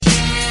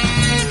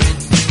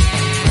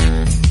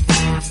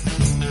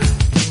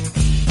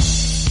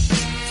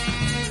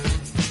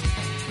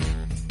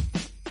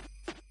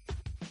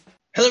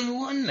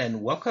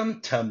and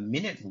welcome to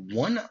minute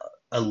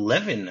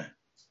 111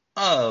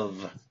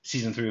 of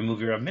season 3 of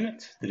MovieRob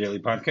Minute, the daily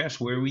podcast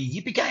where we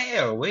yippee-ki-yay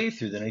our way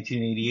through the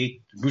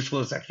 1988 Bruce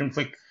Willis action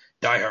flick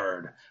Die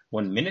Hard,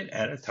 1 minute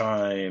at a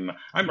time.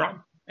 I'm Rob,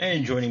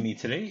 and joining me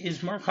today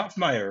is Mark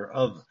Hoffmeyer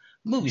of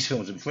Movies,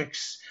 Films, and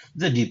Flicks,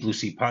 the Deep Blue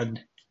Sea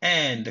Pod,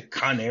 and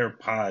Con Air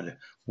Pod.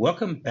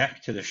 Welcome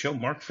back to the show,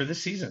 Mark, for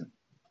this season.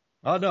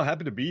 Oh, no,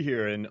 happy to be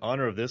here. In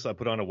honor of this, I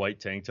put on a white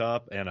tank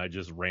top and I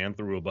just ran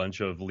through a bunch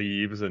of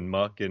leaves and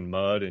muck and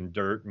mud and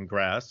dirt and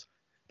grass.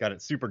 Got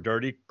it super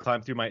dirty,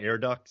 climbed through my air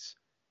ducts.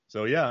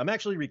 So, yeah, I'm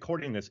actually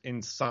recording this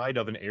inside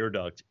of an air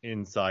duct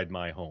inside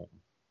my home.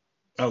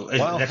 Oh,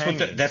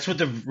 that's what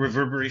the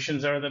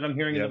reverberations are that I'm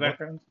hearing in the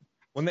background?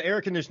 When the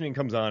air conditioning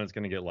comes on, it's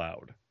going to get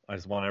loud. I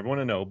just want everyone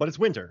to know. But it's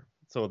winter,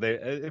 so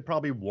it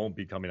probably won't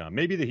be coming on.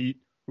 Maybe the heat,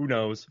 who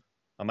knows?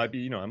 I might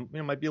be,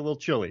 it might be a little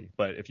chilly,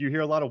 but if you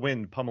hear a lot of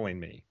wind pummeling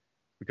me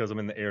because I'm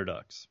in the air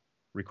ducts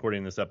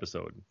recording this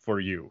episode for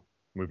you,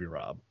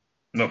 MovieRob.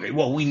 Okay,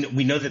 well, we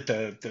know that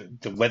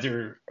the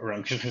weather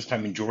around Christmas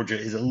time in Georgia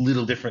is a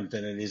little different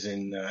than it is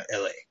in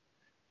LA.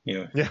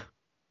 Yeah,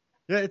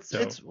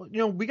 it's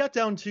we got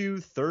down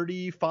to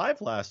 35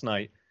 last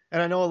night,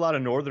 and I know a lot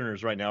of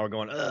Northerners right now are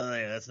going, oh,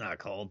 yeah, that's not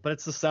cold, but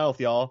it's the South,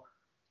 y'all.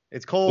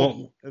 It's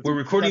cold. Well, we're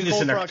recording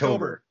this in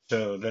October,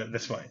 so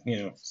that's fine.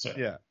 So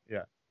yeah.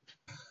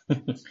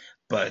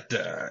 But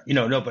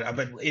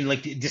but in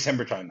like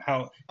December time,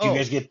 do you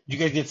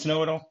guys get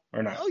snow at all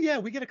or not? Oh yeah,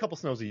 we get a couple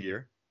snows a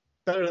year.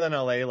 Better than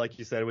LA, like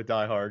you said, with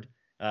Die Hard.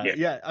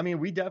 I mean,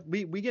 we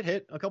get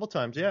hit a couple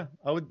times. Yeah,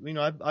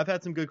 I've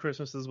had some good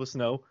Christmases with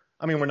snow.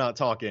 I mean, we're not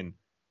talking,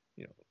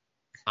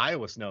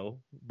 Iowa snow,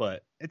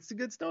 but it's a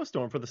good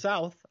snowstorm for the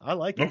South. I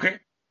like it. Okay,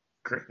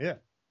 great. Yeah,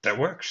 that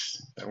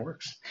works. All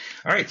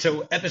right,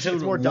 so episode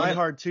it's more Die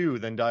Hard 2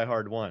 than Die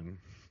Hard 1.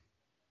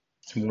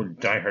 It's more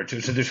Die Hard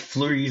 2. So there's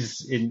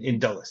flurries in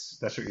Dulles.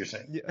 That's what you're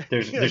saying. Yeah.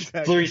 There's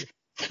exactly.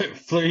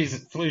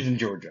 flurries in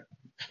Georgia.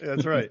 Yeah,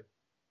 that's right.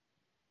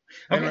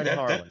 Okay,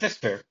 that's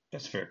fair.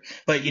 That's fair.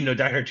 But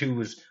Die Hard 2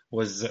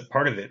 was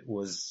part of it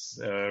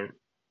was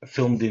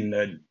filmed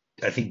in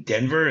I think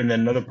Denver, and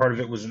then another part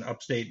of it was in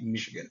upstate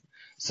Michigan.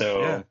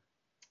 So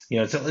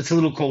it's a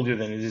little colder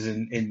than it is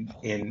in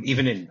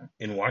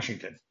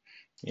Washington.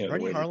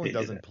 Rennie Harlan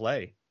doesn't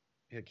play.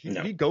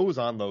 He goes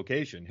on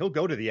location. He'll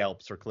go to the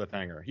Alps or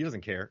Cliffhanger. He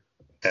doesn't care.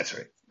 That's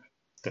right.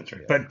 Yeah.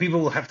 But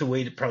people will have to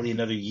wait probably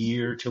another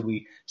year till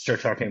we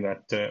start talking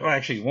about.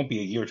 Actually, it won't be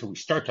a year till we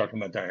start talking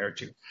about Die Hard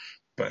 2.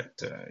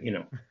 But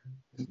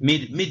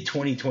mid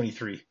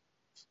 2023,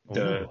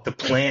 the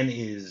plan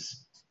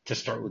is to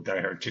start with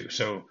Die Hard 2.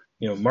 So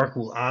Mark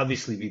will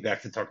obviously be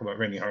back to talk about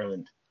Rennie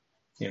Harlan,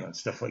 and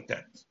stuff like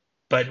that.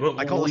 But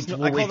I call the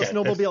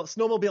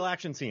snowmobile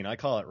action scene. I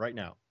call it right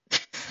now.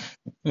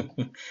 All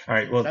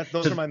right. Well,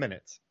 those are my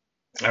minutes.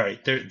 All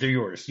right, they're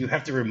yours. You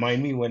have to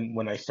remind me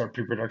when I start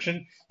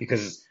pre-production,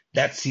 because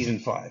that's season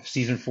 5.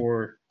 Season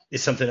 4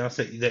 is something else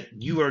that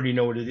you already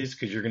know what it is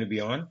because you're going to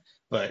be on.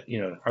 But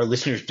our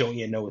listeners don't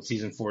yet know what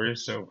season 4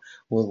 is, so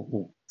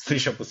we'll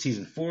finish up with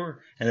season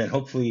 4, and then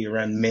hopefully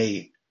around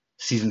May,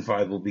 season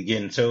 5 will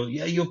begin. So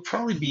yeah, you'll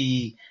probably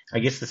be. I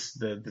guess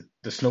the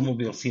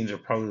snowmobile scenes are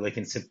probably like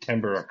in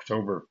September,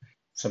 October,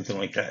 something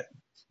like that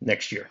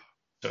next year.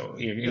 So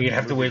you're gonna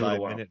have to wait a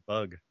little while.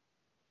 Bug.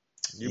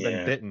 You've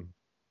been bitten.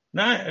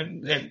 No,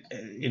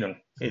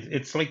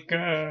 it's like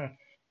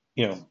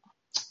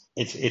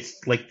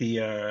it's like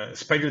the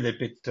spider that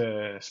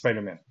bit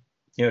Spider-Man.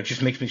 It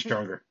just makes me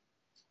stronger.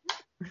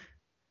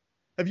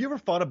 Have you ever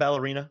fought a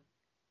ballerina?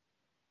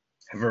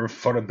 Have I ever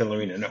fought a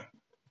ballerina? No,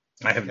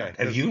 I have not.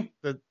 Have you?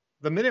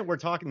 The minute we're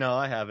talking, no,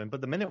 I haven't.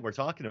 But the minute we're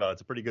talking about,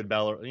 it's a pretty good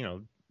ballerina.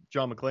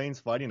 John McClane's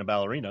fighting a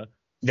ballerina.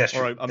 That's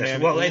true.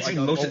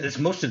 It's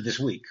most of this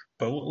week,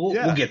 but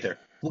we'll get there.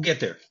 We'll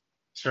get there.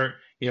 Start.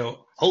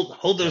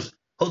 Hold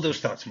those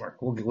thoughts, Mark.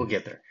 We'll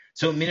get there.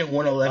 So minute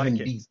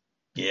 111.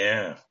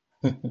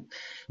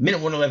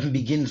 Minute 111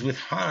 begins with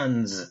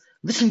Hans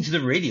listening to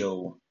the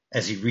radio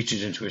as he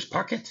reaches into his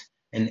pocket,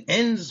 and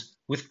ends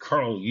with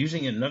Carl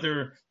using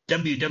another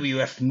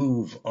WWF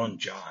move on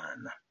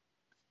John.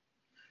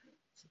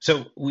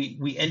 So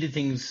we ended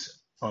things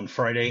on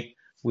Friday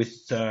with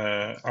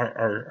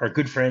our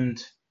good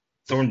friend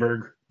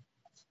Thornburg,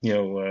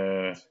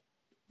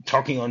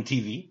 talking on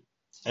TV,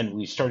 and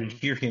we started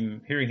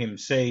hearing him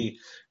say,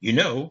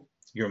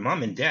 your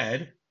mom and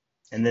dad,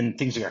 and then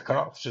things got cut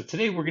off. So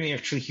today we're going to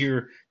actually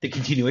hear the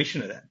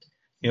continuation of that.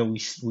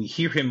 We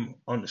hear him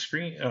on the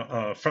screen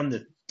from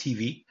the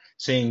TV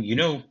saying,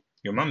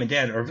 your mom and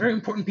dad are very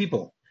important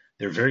people.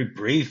 They're very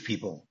brave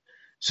people.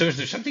 So is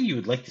there something you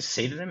would like to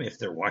say to them if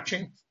they're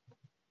watching?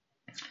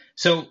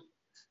 So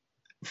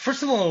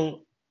first of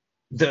all,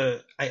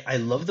 I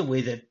love the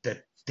way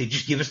that they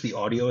just give us the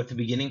audio at the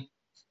beginning,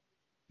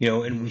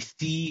 and we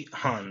see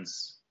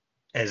Hans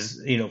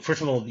as,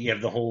 first of all, you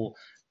have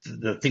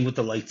the thing with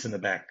the lights in the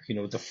back,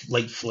 with the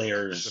light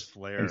flares. The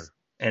flare.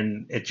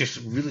 And it just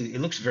really, it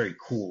looks very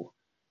cool,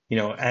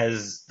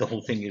 as the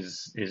whole thing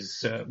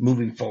is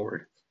moving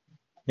forward.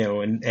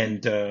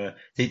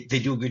 They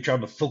do a good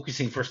job of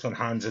focusing first on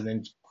Hans and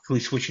then quickly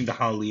switching to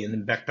Holly and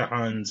then back to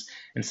Hans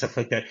and stuff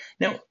like that.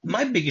 Now,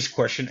 my biggest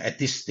question at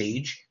this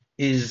stage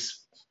is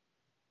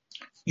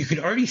you can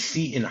already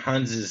see in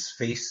Hans's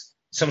face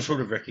some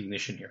sort of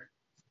recognition here.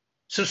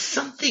 So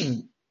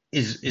something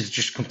is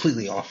just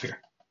completely off here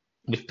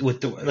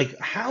with the like.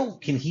 How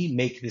can he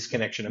make this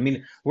connection? I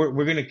mean, we're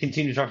going to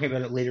continue talking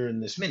about it later in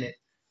this minute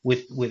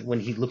with when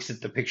he looks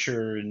at the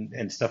picture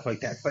and stuff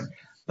like that.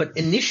 But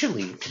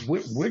initially,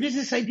 where does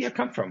this idea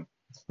come from?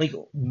 Like,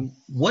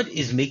 what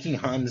is making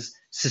Hans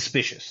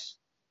suspicious?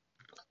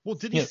 Well,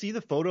 did you You know, see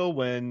the photo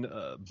when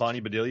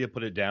Bonnie Bedelia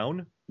put it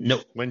down?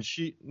 no, When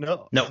she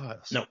no, no,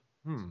 no,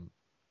 hmm.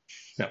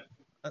 no.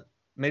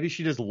 Maybe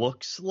she just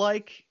looks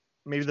like.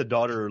 Maybe the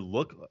daughter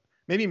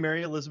Maybe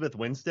Mary Elizabeth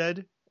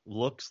Winstead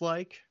looks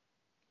like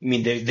I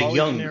mean, Holly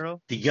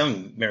Gennaro. the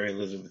young Mary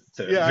Elizabeth,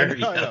 Yeah, I know,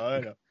 very I young know, I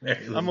know.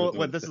 Mary I'm Elizabeth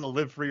what this is Winstead. a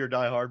Live Free or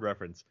Die Hard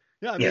reference.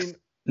 Yeah, I Yes. mean,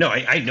 No,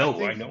 I I know,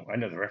 think I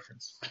know the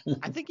reference.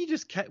 I think he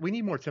just we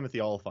need more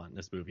Timothy Olyphant in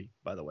this movie.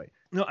 By the way,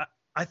 no,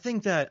 I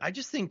think that I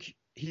just think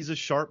he's a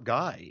sharp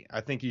guy.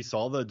 I think he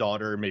saw the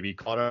daughter, maybe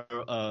caught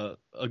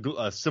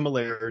a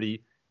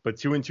similarity, but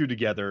two and two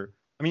together.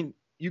 I mean,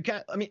 you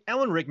can't. I mean,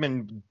 Alan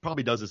Rickman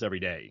probably does this every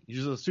day. He's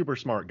just a super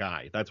smart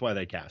guy. That's why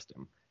they cast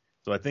him.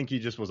 So I think he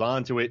just was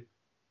onto it.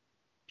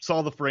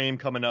 Saw the frame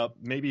coming up.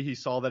 Maybe he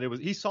saw that it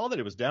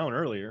was down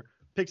earlier.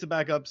 Picks it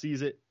back up,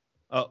 sees it.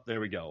 Oh, there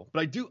we go.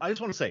 But I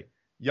just want to say,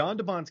 Jan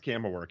de Bont's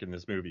camera work in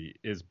this movie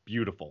is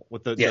beautiful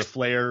with the Yes,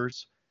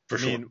 flares. for I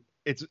sure. mean,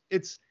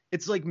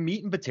 it's like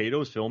meat and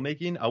potatoes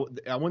filmmaking.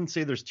 I wouldn't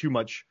say there's too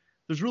much.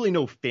 There's really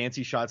no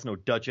fancy shots, no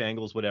Dutch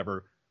angles,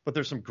 whatever. But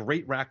there's some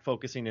great rack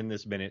focusing in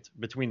this minute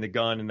between the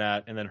gun and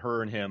that, and then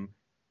her and him.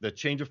 The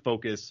change of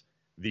focus,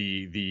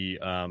 the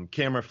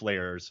camera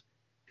flares.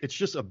 It's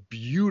just a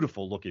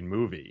beautiful looking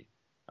movie.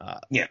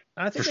 Yeah,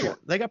 I for think sure.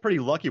 they got pretty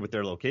lucky with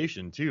their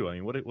location too. I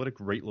mean, what a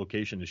great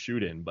location to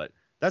shoot in. But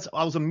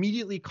I was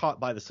immediately caught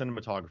by the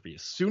cinematography.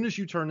 As soon as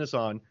you turn this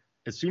on,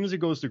 as soon as it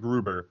goes to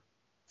Gruber,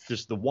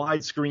 just the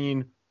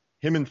widescreen,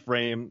 him in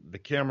frame, the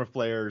camera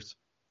flares,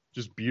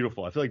 just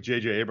beautiful. I feel like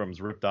J.J.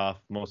 Abrams ripped off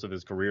most of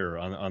his career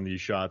on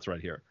these shots right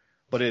here.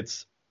 But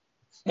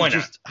Why not?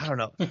 just, I don't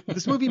know.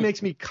 This movie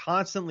makes me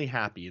constantly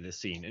happy, this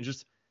scene. And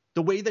just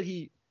the way that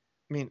I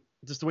mean,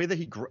 just the way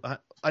that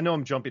I know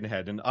I'm jumping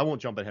ahead, and I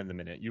won't jump ahead in a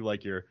minute. You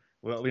like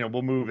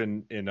we'll move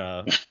in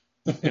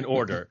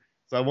order.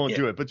 So I won't Yeah,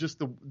 do it. But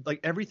just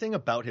everything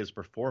about his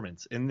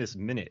performance in this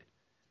minute,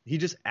 he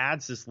just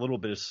adds this little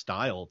bit of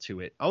style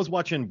to it. I was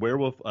watching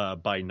Werewolf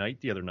by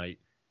Night the other night,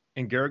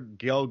 and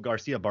Gael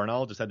Garcia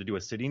Bernal just had to do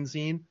a sitting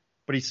scene,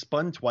 but he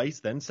spun twice,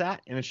 then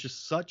sat, and it's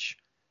just such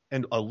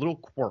a little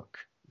quirk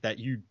that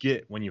you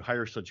get when you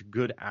hire such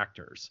good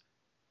actors.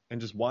 And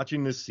just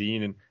watching this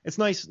scene, and it's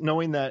nice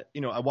knowing that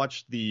I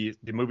watched the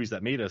movies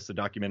that made us, the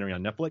documentary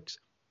on Netflix.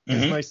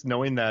 It's hmm nice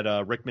knowing that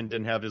Rickman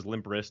didn't have his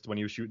limp wrist when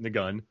he was shooting the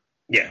gun,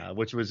 yeah,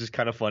 which was just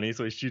kind of funny.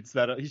 So he shoots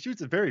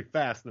it very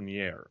fast in the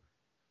air.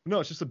 No,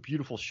 it's just a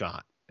beautiful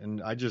shot,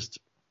 and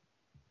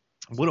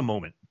what a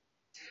moment!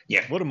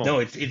 yeah. What a No,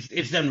 moment!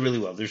 it's done really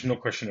well. There's no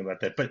question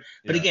about that. But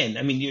Yeah, again,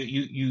 I mean,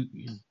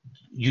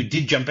 you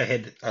did jump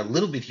ahead a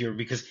little bit here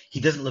because he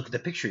doesn't look at the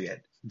picture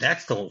yet.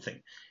 That's the whole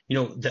thing.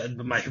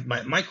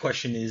 My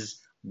question is,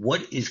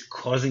 what's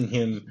causing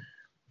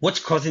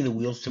the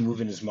wheels to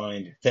move in his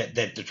mind that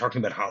they're talking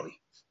about Holly?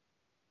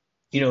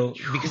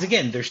 Because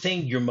again, they're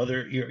saying your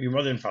mother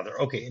and father.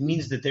 Okay, it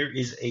means that there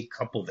is a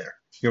couple there.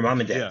 Your mom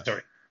and yeah. dad.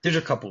 Sorry, there's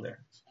a couple there.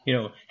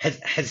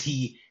 Has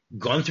he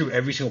gone through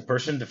every single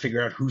person to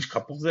figure out whose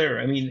couple's there?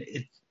 I mean,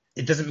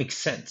 it doesn't make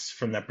sense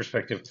from that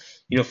perspective.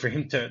 For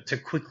him to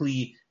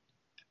quickly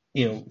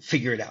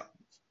figure it out.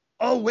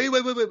 Oh, wait!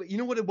 You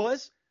know what it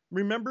was?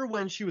 Remember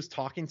when she was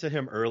talking to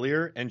him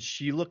earlier, and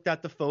she looked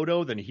at the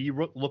photo, then he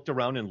looked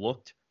around and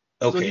looked.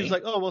 So he was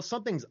Okay. like, "Oh, well,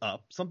 something's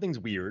up, something's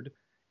weird."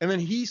 And then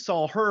he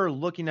saw her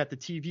looking at the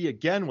TV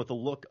again with a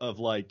look of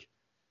like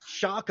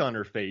shock on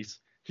her face.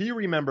 He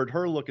remembered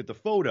her look at the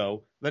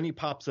photo, then he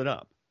pops it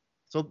up.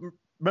 So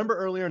remember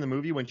earlier in the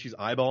movie when she's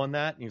eyeballing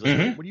that, and he's like,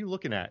 Mm-hmm. what are you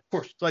looking at?" Of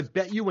course. So I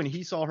bet you when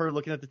he saw her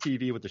looking at the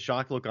TV with the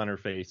shock look on her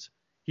face,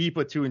 he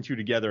put two and two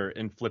together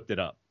and flipped it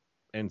up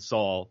and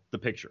saw the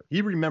picture.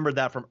 He remembered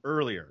that from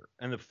earlier,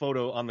 and the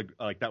photo on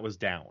the that was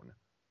down.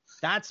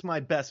 That's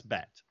my best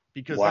bet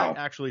because that Wow.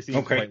 actually seems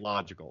Okay. quite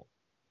logical.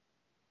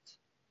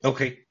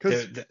 Okay.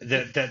 Because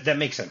That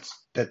makes sense.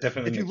 That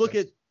definitely if you makes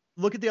sense.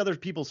 look at the other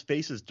people's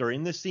faces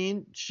during this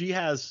scene, she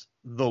has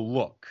the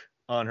look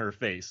on her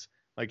face.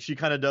 Like she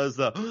kind of does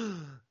the,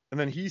 and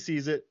then he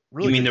sees it. You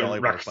Really mean good the dolly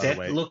work, by the Roxette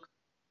way. look?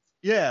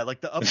 Yeah,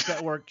 like the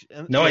upset work.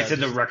 And No, I yeah, said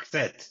the just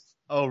Roxette.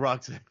 oh,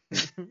 Roxanne.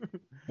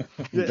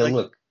 Yeah, The like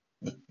look.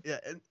 yeah,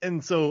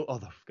 and so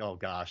oh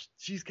gosh,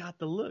 she's got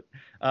the look.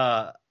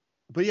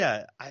 But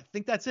yeah, I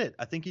think that's it.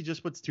 I think he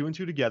just puts two and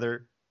two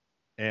together,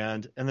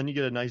 and then you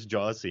get a nice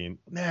Jaws scene.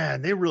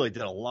 Man, they really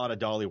did a lot of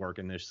dolly work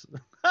in this.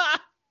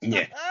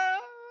 Yeah.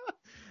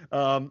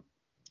 um,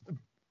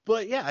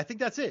 but yeah, I think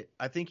that's it.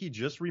 I think he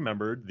just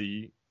remembered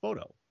the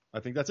photo. I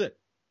think that's it.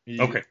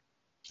 You, Okay.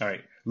 All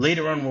right.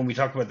 Later on, when we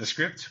talk about the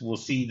script, we'll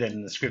see that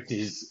in the script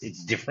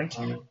it's different,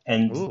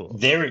 and ooh,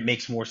 there it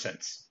makes more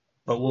sense.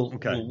 But we'll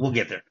okay. we'll, we'll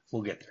get there.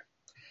 We'll get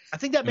I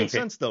think that there. makes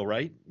Okay. sense though,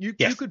 right? You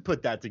Yes. could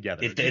put that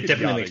together. You It could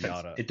definitely yada makes sense.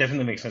 yada. It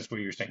definitely makes sense what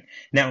you're saying.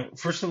 Now,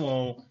 first of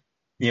all,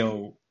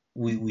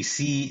 we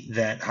see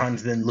that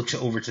Hans then looks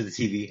over to the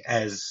TV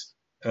as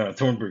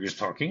Thornburg is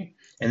talking,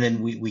 and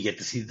then we get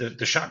to see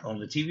the shot on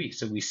the TV.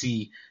 So we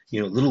see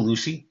little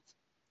Lucy,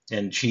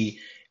 and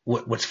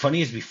what's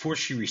funny is before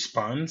she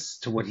responds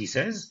to what he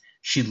says,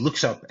 she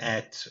looks up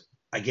at,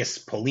 I guess,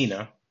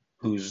 Paulina,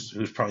 who's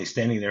probably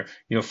standing there,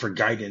 for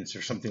guidance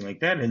or something like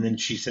that, and then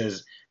she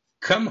says,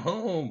 "Come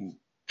home."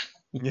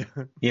 Yeah.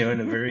 In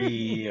a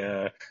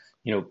very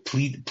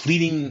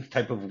pleading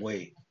type of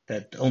way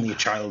that only a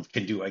child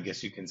can do, I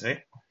guess you can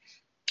say.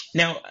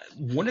 Now,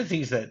 one of the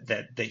things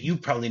that you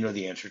probably know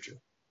the answer to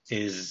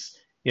is,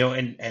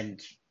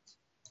 and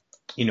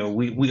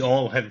we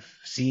all have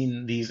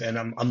seen these, and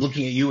I'm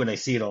looking at you and I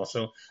see it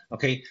also.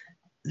 Okay,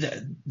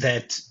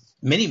 that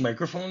many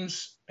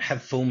microphones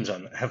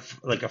have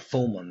like a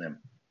foam on them.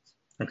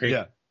 Okay.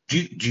 Yeah.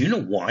 Do you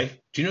know why?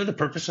 Do you know the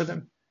purpose of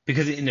them?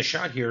 Because in the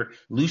shot here,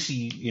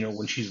 Lucy,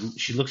 when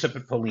she looks up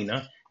at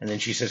Paulina and then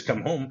she says,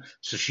 "Come home,"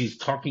 so she's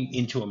talking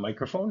into a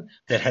microphone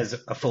that has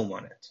a foam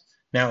on it.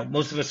 Now,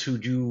 most of us who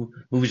do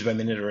movies by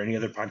minute or any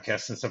other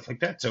podcasts and stuff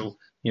like that, so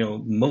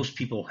most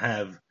people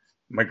have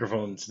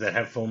microphones that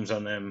have foams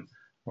on them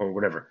or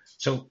whatever.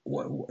 So,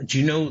 do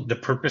you know the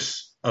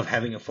purpose of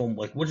having a foam?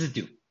 Like, what does it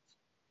do?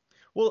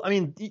 Well, I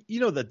mean, you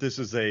know that this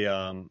is a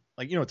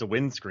like it's a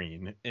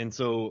windscreen, and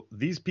so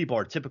these people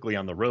are typically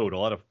on the road. A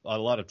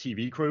lot of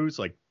TV crews,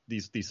 like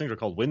these things are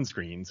called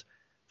windscreens,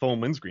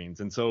 foam windscreens,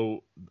 and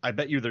so I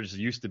bet you they're just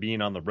used to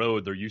being on the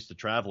road. They're used to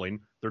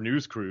traveling. They're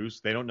news crews.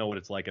 They don't know what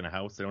it's like in a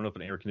house. They don't know if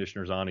an air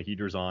conditioner's on, a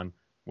heater's on,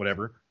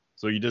 whatever.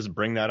 So you just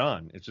bring that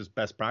on. It's just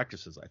best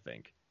practices, I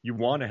think. You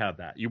want to have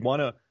that. You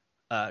want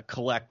to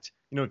collect.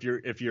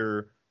 If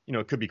you're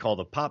it could be called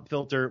a pop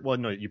filter. Well,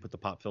 no, you put the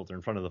pop filter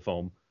in front of the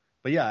foam,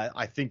 but yeah,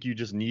 I think you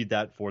just need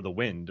that for the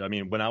wind. I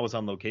mean, when I was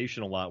on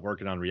location a lot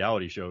working on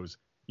reality shows,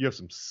 you have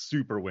some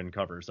super wind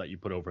covers that you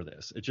put over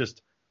this. It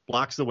just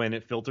blocks the wind,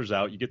 it filters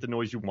out, you get the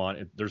noise you want.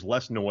 There's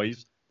less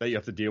noise that you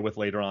have to deal with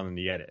later on in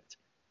the edit.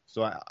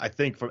 So I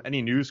think for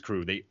any news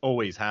crew, they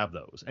always have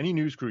those. Any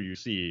news crew you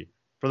see,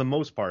 for the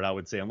most part, I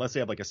would say, unless they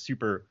have like a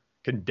super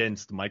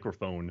condensed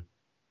microphone,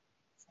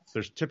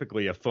 there's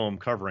typically a foam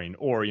covering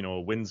or,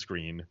 a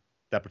windscreen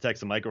that protects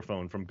the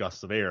microphone from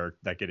gusts of air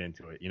that get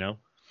into it.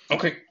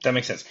 Okay, that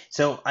makes sense.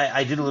 So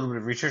I did a little bit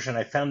of research and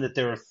I found that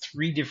there are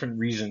three different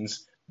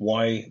reasons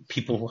why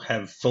people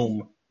have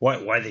foam,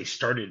 why they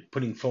started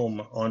putting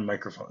foam on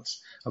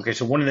microphones. Okay,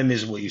 so one of them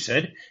is what you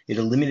said. It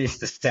eliminates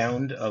the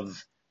sound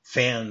of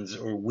fans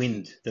or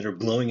wind that are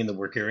blowing in the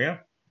work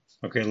area.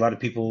 Okay, a lot of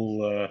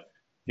people,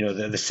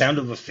 the sound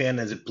of a fan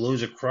as it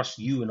blows across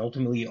you and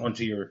ultimately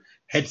onto your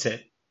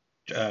headset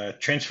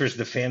transfers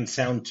the fan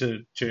sound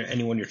to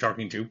anyone you're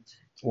talking to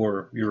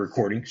or you're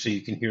recording, so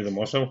you can hear them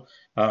also.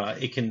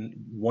 It can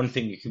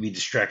be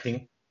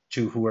distracting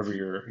to whoever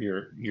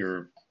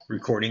you're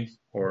recording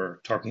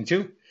or talking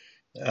to,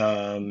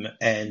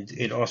 and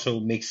it also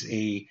makes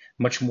a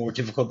much more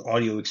difficult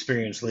audio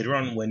experience later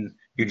on when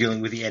you're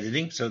dealing with the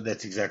editing. So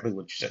that's exactly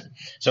what you said.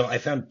 So I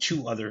found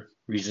two other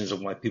reasons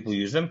of why people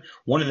use them.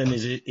 One of them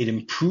is it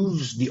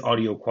improves the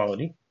audio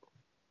quality.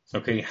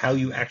 Okay, how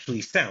you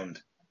actually sound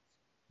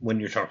when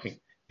you're talking,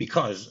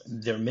 because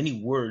there are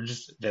many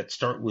words that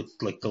start with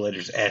like the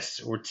letters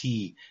S or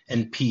T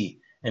and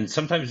P, and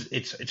sometimes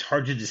it's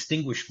hard to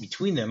distinguish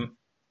between them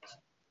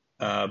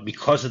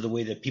because of the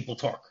way that people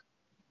talk,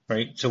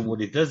 right? So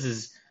what it does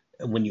is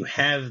when you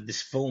have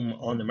this foam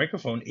on the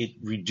microphone, it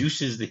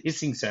reduces the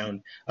hissing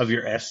sound of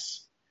your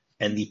S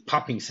and the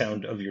popping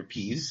sound of your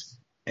P's,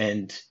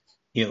 and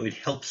it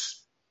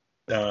helps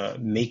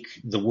make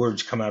the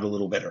words come out a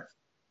little better.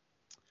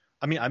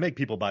 I mean, I make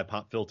people buy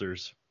pop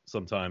filters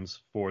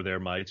sometimes for their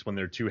mics when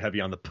they're too heavy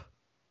on the p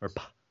or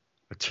p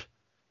or t.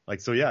 Like,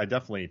 so yeah, I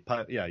definitely,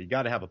 yeah, you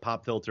got to have a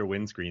pop filter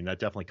windscreen. That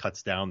definitely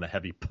cuts down the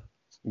heavy p,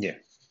 Yeah.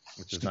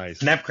 which is nice.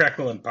 Snap,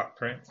 crackle, and pop,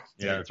 right?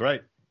 Yeah, that's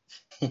right.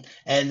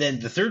 And then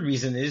the third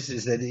reason is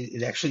that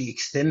it actually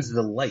extends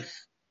the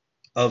life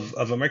of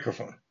a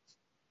microphone.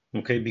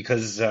 Okay,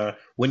 because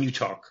when you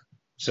talk,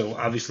 so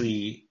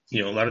obviously,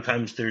 a lot of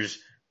times there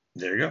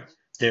you go.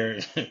 There,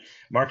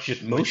 Mark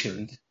just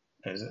motioned.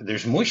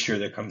 There's moisture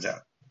that comes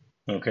out.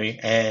 Okay,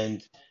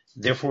 and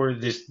therefore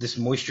this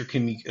moisture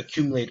can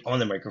accumulate on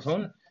the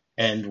microphone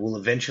and will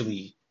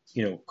eventually,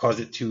 cause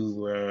it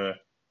to,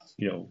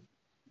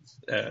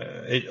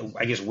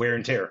 I guess, wear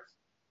and tear.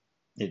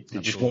 It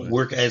just won't Absolutely.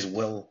 work as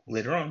well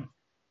later on.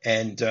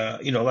 And a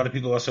lot of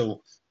people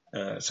also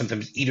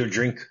sometimes eat or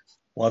drink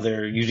while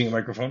they're using a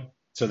microphone.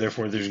 So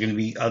therefore, there's going to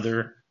be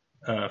other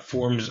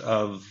forms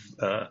of,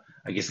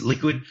 I guess,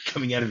 liquid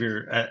coming out of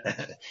your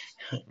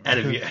out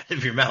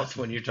of your mouth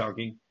when you're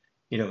talking.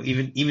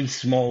 Even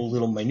small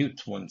little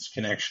minute ones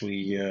can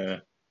actually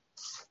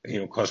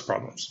cause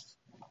problems.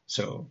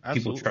 So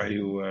people try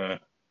Absolutely.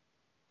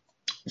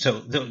 to So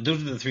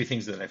those are the three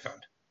things that I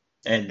found.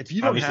 And If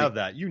you don't obviously, have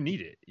that, you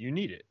need it. You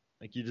need it.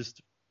 Like you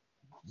just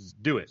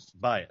do it,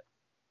 buy it,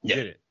 yeah,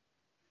 get it.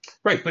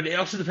 right. But it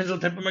also depends on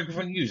the type of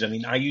microphone you use. I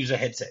mean, I use a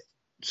headset.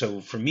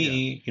 So for Yeah.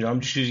 me, I'm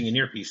just using an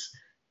earpiece,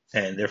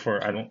 and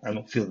therefore I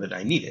don't feel that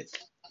I need it.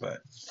 But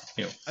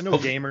I know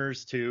hopefully,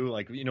 gamers too.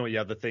 Like you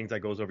have the things that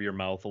goes over your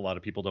mouth. A lot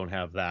of people don't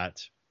have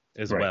that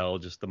as right, well.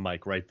 Just the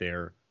mic right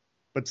there.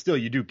 But still,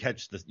 you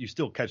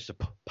still catch the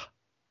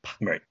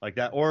right. like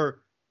that.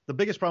 Or the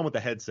biggest problem with the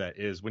headset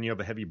is when you have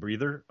a heavy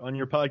breather on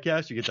your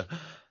podcast, you get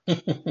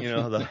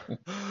the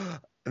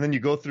and then you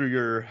go through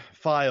your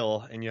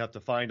file and you have to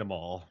find them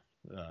all.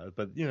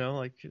 But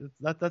like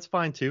that's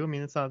fine too. I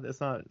mean, it's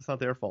not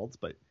their faults,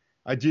 but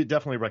I do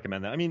definitely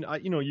recommend that. I mean,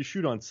 you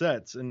shoot on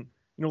sets, and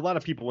a lot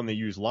of people when they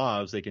use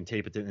lavs, they can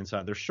tape it to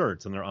inside their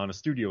shirts, and they're on a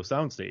studio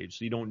soundstage,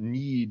 so you don't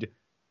need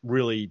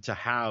really to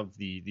have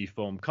the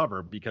foam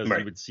cover because you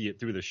Right. would see it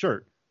through the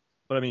shirt.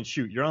 But I mean,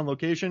 shoot, you're on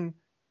location,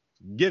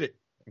 get it,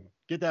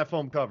 get that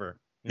foam cover,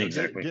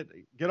 Exactly.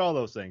 get all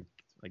those things,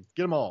 like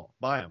get them all,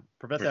 buy them,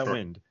 prevent For that sure.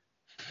 wind.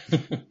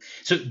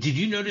 So did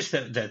you notice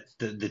that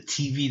the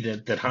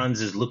TV that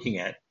Hans is looking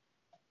at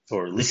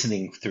or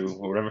listening through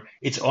or whatever,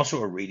 it's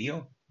also a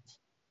radio?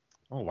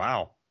 Oh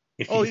wow.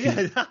 If Oh if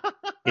you yeah.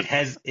 it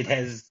has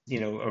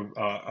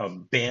a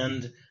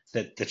band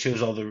that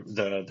shows all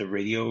the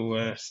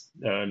radio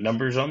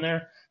numbers on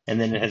there, and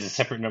then it has a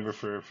separate number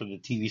for the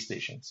TV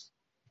stations.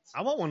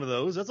 I want one of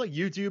those. That's like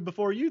YouTube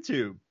before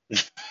YouTube.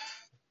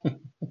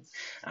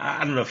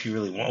 I don't know if you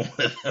really want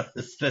one of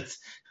those. That's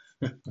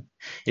I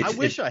it's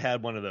wish I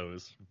had one of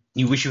those.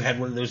 you wish you had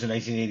one of those in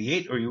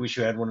 1988, or you wish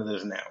you had one of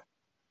those now.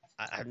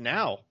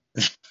 Now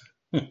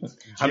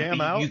jam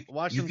out, You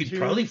watch you some could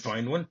probably tunes.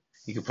 find one.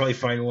 You could probably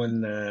find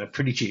one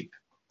pretty cheap.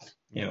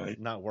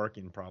 Not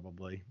working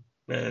probably.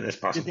 That's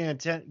possible.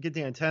 Get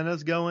the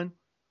antennas going.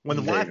 When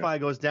the There you Wi-Fi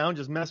goes down,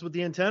 just mess with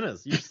the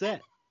antennas. You're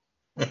set.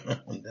 go.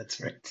 That's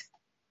right.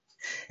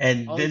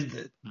 And All then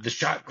these, the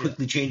shot yeah.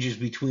 quickly changes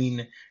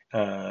between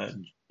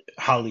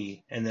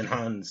Holly and then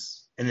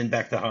Hans, and then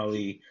back to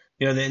Holly.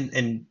 Then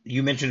and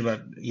you mentioned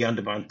about Jan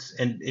de Bont,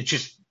 and it's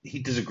just he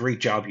does a great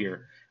job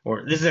here.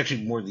 Or this is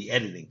actually more the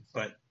editing,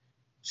 but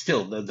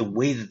still the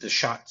way that the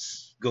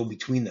shots go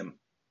between them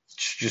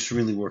just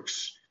really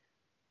works.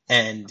 I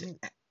And mean,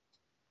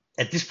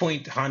 at this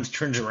point, Hans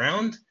turns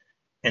around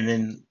and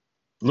then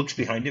looks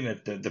behind him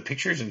at the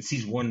pictures and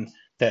sees one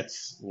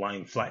that's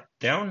lying flat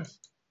down,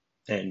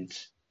 and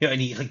and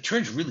he like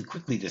turns really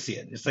quickly to see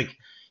it. It's like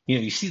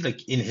you see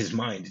like in his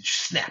mind it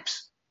just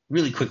snaps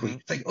really quickly. mhm.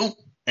 It's like, oh,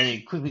 and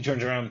he quickly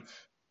turns around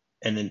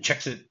and then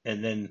checks it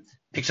and then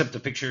picks up the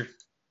picture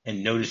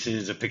and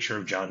notices a picture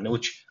of John,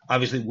 which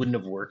obviously wouldn't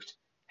have worked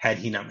had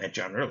he not met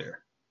John earlier.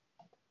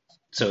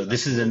 So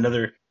this is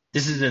Absolutely.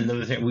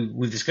 another thing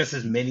we've discussed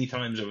this many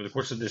times over the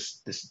course of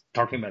this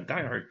talking about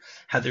Die Hard,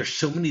 how there's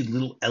so many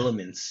little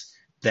elements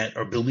that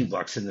are building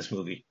blocks in this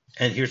movie.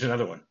 And here's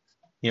another one.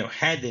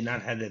 Had they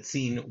not had that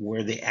scene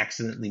where they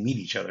accidentally meet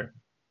each other,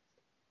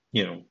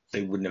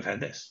 they wouldn't have had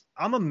this.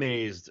 I'm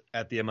amazed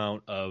at the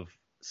amount of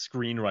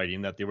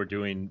screenwriting that they were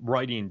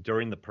writing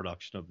during the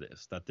production of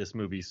this. That this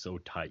movie's so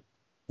tight.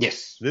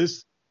 Yes.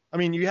 I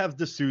mean, you have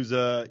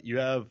D'Souza, you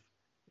have,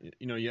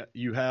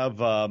 you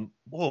have,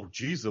 oh,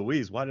 geez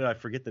Louise, why did I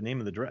forget the name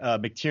of the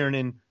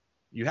McTiernan?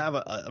 You have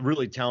a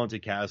really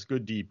talented cast,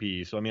 good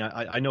DP. So, I mean,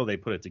 I know they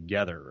put it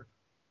together,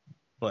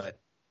 but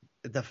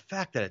the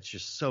fact that it's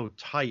just so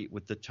tight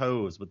with the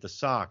toes, with the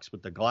socks,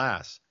 with the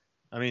glass,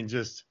 I mean,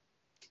 just,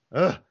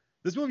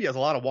 this movie has a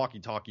lot of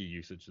walkie-talkie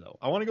usage, though.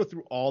 I want to go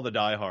through all the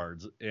Die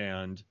Hards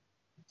and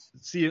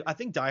see. I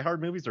think Die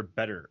Hard movies are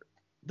better.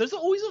 There's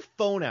always a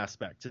phone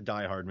aspect to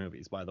Die Hard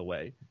movies, by the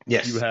way.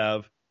 Yes. You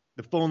have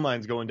the phone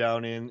lines going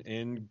down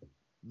in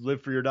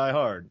Live for Your Die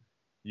Hard.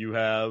 You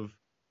have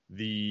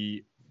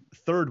the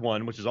third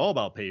one, which is all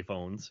about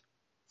payphones.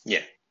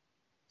 Yeah.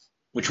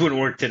 Which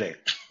wouldn't work today.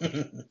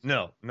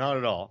 No, not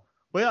at all.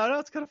 But yeah,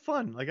 that's kind of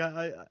fun. Like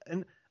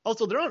and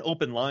also they're on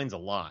open lines a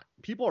lot.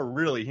 People are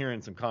really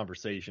hearing some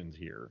conversations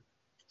here.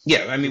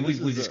 Yeah, I So mean, this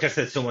we've is discussed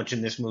that so much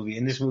in this movie.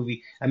 In this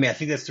movie, I mean, I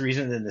think that's the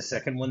reason that in the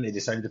second one they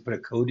decided to put a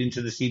code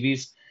into the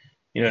CVs,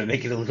 to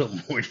make it a little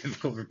more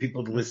difficult for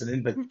people to listen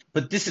in.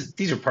 But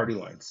these are party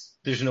lines.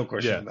 There's no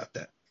question yeah. about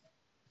that.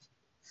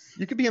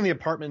 You could be in the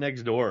apartment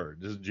next door,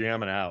 just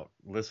jamming out,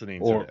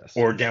 listening to this,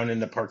 Or down in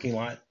the parking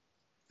lot.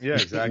 Yeah,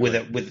 exactly.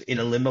 with in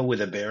a limo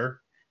with a bear.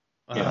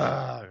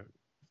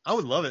 I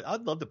would love it.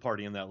 I'd love to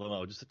party in that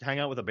limo. Just hang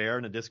out with a bear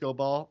and a disco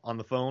ball on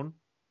the phone.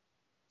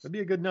 That'd be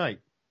a good night.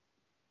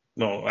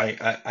 No,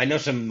 I know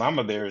some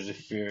mama bears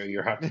if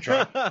you're hot to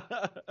try.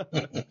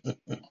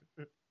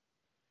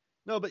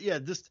 No, but yeah,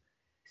 just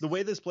the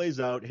way this plays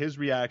out, his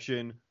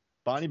reaction,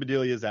 Bonnie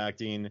Bedelia's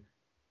acting.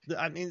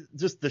 I mean,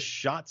 just the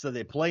shots that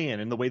they play in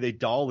and the way they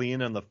dolly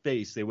in on the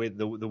face, the way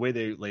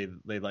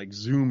they like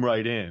zoom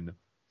right in.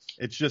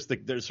 It's just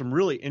like there's some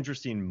really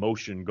interesting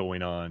motion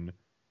going on.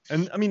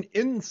 And I mean,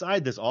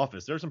 inside this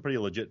office, there's some pretty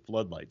legit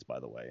floodlights, by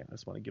the way. I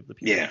just want to give the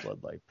people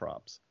floodlight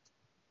props.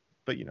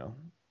 but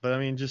but I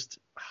mean, just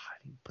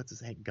he puts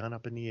his gun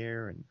up in the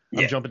air, and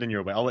I'm Yeah. jumping in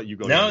your way. I'll let you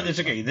go to the No, next that's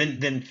spot. okay.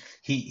 Then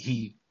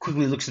he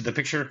quickly looks at the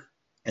picture,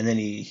 and then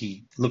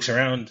he looks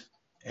around,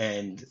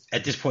 and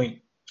at this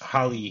point,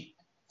 Holly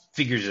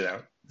figures it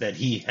out that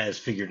he has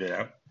figured it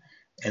out,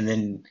 and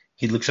then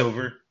he looks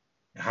over.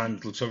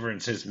 Hans looks over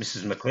and says,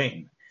 "Mrs.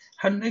 McLean,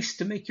 how nice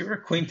to make your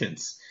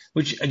acquaintance."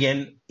 Which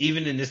again,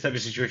 even in this type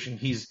of situation,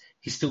 he's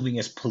still being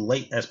as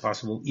polite as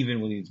possible, even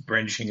when he's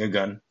brandishing a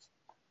gun.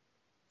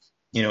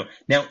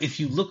 Now if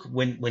you look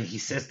when he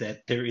says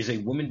that, there is a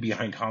woman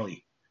behind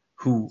Holly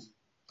who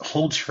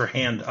holds her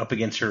hand up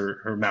against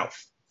her mouth.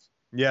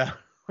 Yeah,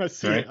 I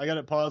see it. Right? I got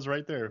it paused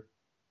right there.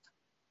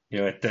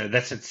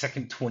 That's at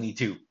second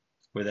 22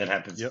 where that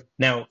happens. Yep.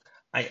 Now,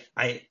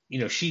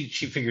 she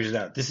figures it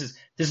out. This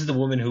is the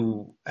woman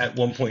who at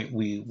one point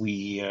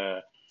we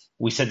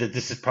said that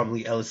this is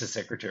probably Ellis's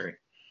secretary.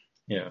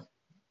 You know,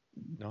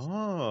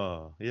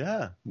 Oh,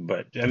 yeah.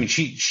 but I mean,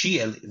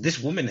 this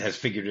woman has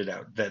figured it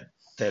out that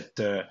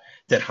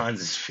Hans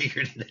has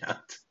figured it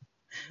out.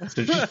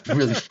 So it's just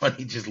really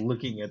funny just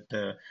looking at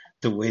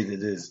the way that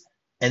it is.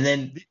 And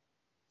then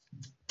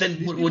These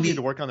what people do need you?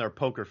 to work on their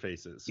poker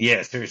faces.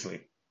 Yeah,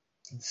 seriously.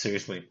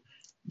 Seriously.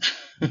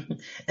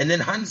 And then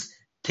Hans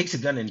takes a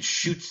gun and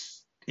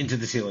shoots into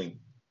the ceiling,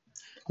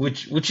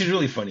 which is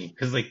really funny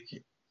because like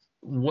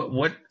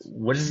what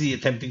is he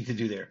attempting to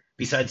do there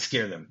besides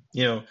scare them?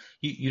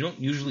 You don't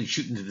usually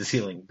shoot into the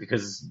ceiling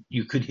because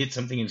you could hit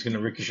something and it's going to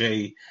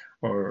ricochet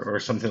or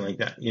something like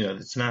that.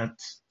 It's not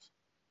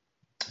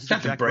the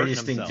Jack Burton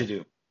brightest thing to himself.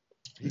 do.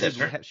 He That's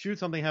could right. shoot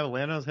something, have it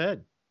land on his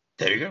head.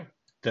 There you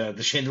go.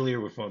 The chandelier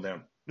would fall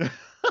down.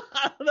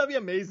 That'd be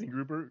amazing,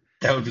 Gruber.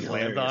 That would be Just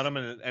lands hilarious. on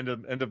him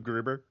and end of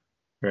Gruber.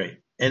 Right.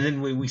 And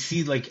then we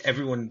see like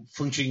everyone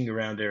flinching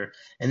around there,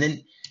 and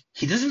then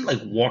he doesn't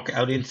like walk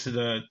out into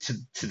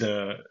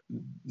the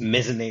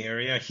mezzanine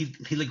area.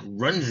 He like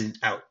runs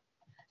out,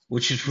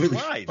 which is really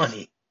Slides.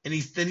 funny. And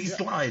he Yeah.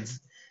 slides.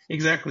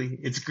 Exactly.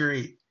 It's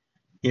great.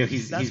 That's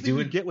He's what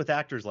doing. you get with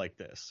actors like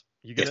this.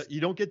 Yes.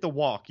 You don't get the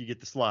walk, you get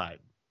the slide.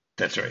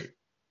 That's right.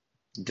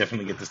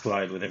 Definitely get the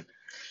slide with him.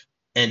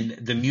 And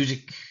the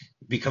music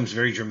becomes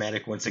very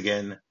dramatic once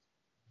again.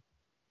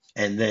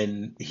 And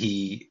then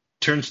he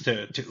turns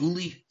to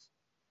Uli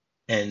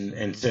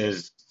and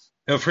says,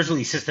 no, first of all,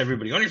 he says to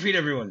everybody, on your feet,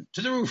 everyone,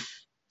 to the roof.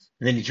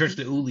 And then he turns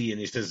to Uli and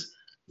he says,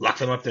 lock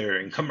them up there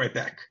and come right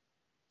back.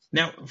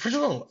 Now, first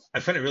of all, I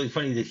find it really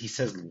funny that he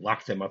says,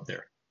 lock them up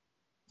there.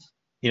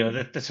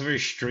 That's a very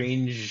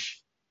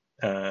strange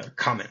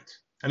comment.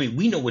 I mean,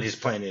 we know what his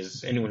plan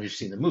is, anyone who's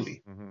seen the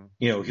movie.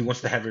 Mm-hmm. He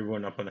wants to have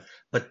everyone up on it.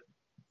 But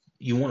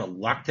you want to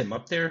lock them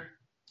up there?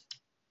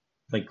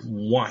 Like,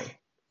 why?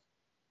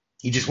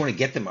 You just want to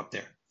get them up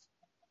there.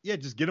 Yeah,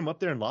 just get them up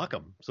there and lock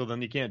them, so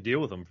then you can't deal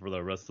with them for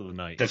the rest of the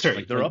night. That's right.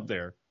 Like they're up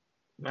there.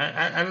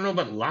 I don't know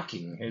about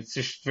locking. It's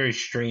just very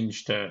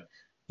strange to,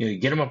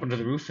 get them up onto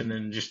the roof and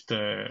then just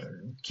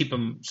keep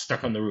them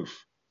stuck on the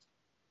roof.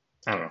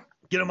 I don't know.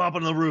 Get them up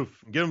on the roof.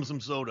 Get them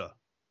some soda.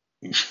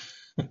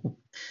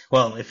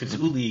 Well, if it's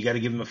Uli, you got to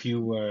give him a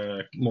few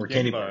more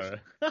candy bars.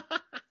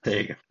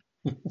 There you go.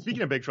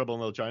 Speaking of Big Trouble in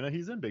Little China,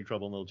 he's in Big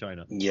Trouble in Little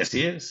China. Yes,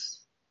 he is.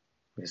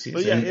 Yes, he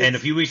is. Yeah, and a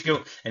few weeks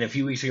ago,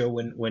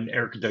 when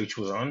Eric Deutsch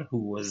was on,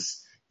 who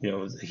was,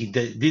 he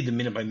did the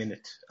minute by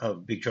minute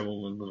of Big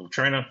Trouble in Little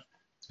China,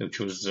 which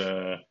was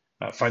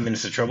 5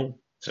 minutes of trouble.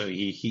 So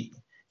he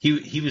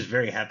was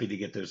very happy to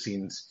get those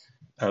scenes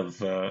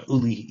of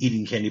Uli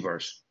eating candy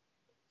bars.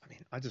 I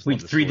mean, I just We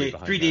love the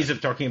 3 days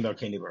of talking about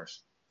candy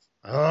bars.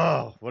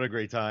 Oh, what a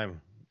great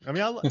time! I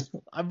mean,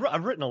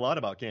 I've written a lot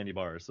about candy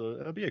bars, so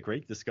it'll be a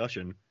great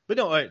discussion. But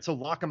no, all right, so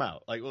lock them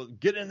out. Like, well,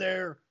 get in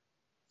there,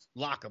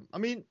 lock them. I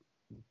mean,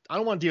 I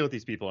don't want to deal with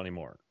these people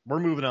anymore. We're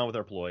moving on with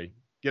our ploy.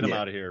 Get them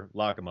out of here.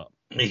 Lock them up.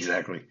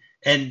 Exactly.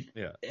 And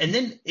Yeah. And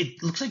then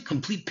it looks like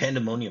complete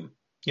pandemonium.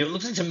 It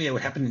looks like something that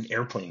would happen in an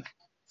airplane.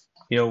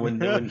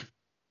 When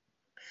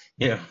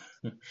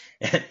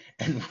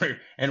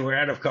and we're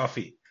out of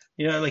coffee.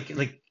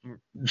 Like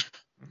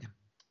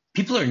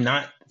people are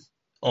not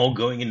all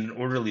going in an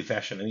orderly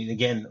fashion. I mean,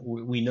 again,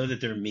 we know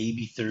that there may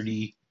be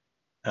 30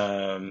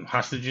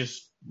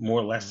 hostages,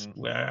 more or less.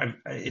 Mm-hmm.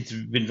 It's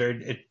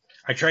been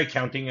I tried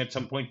counting at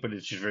some point, but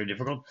it's just very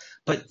difficult.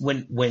 But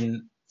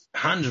when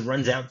Hans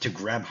runs out to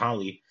grab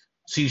Holly,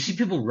 so you see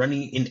people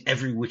running in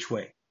every which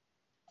way.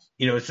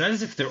 It's not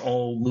as if they're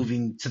all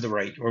moving to the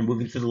right or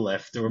moving to the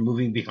left or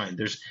moving behind.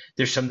 There's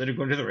some that are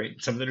going to the right,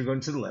 some that are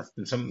going to the left,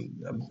 and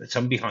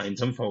some behind,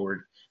 some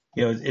forward.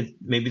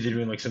 Maybe they're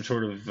doing like some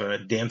sort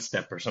of dance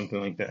step or something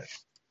like that.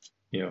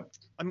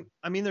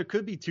 I mean, there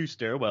could be two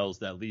stairwells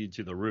that lead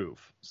to the roof.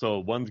 So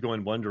one's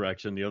going one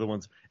direction, the other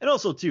one's, and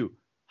also too,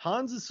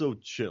 Hans is so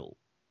chill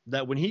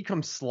that when he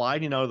comes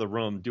sliding out of the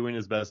room, doing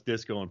his best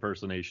disco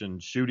impersonation,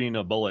 shooting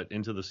a bullet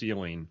into the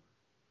ceiling.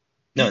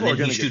 No, and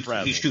then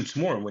he shoots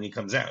more when he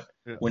comes out.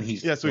 Yeah. When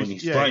he's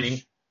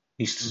sliding,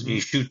 he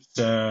shoots.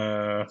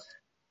 How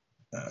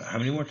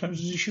many more times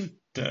does he shoot?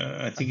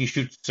 I think he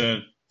shoots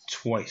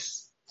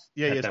twice.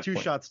 Yeah, he has two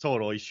shots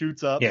total. He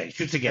shoots up. Yeah, he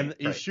shoots again.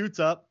 And he shoots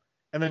up,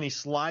 and then he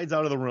slides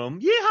out of the room,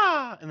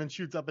 yeehaw, and then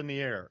shoots up in the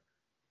air.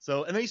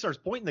 So, and then he starts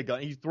pointing the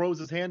gun. He throws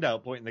his hand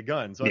out, pointing the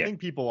gun. So I think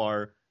people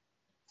are,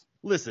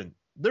 listen,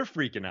 they're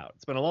freaking out.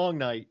 It's been a long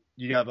night.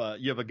 You have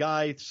a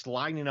guy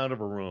sliding out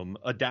of a room,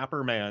 a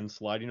dapper man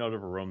sliding out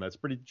of a room. That's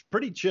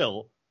pretty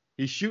chill.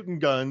 He's shooting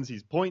guns.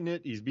 He's pointing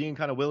it. He's being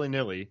kind of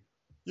willy-nilly.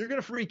 You're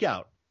gonna freak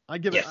out. I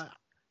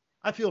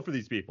feel for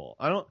these people.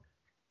 I don't.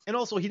 And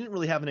also, he didn't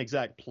really have an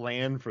exact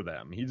plan for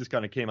them. He just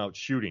kind of came out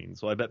shooting.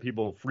 So I bet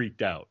people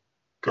freaked out.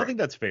 Correct. I think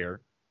that's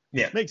fair.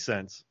 Yeah, makes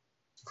sense.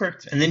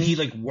 Correct. And then he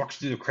like walks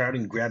through the crowd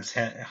and grabs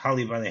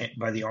Holly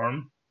by the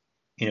arm,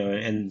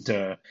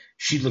 and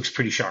she looks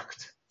pretty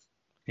shocked.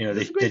 That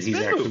he's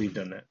actually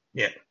done that.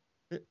 Yeah,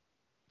 it's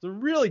a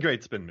really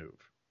great spin move.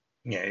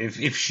 Yeah,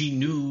 if she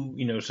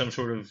knew some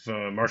sort of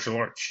martial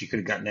arts, she could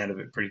have gotten out of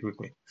it pretty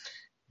quickly,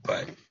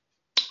 but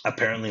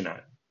apparently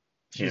not.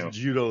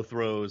 Judo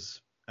throws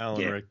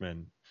Alan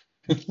Rickman.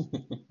 That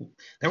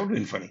would have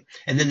been funny.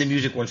 And then the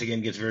music once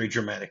again gets very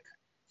dramatic.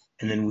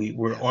 And then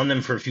we're on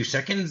them for a few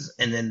seconds,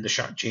 and then the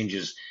shot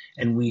changes,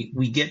 and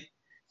we get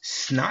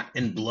snot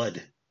and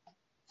blood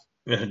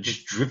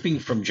just dripping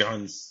from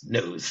John's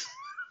nose.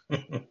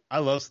 I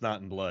love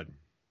snot and blood.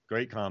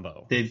 Great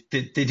combo. They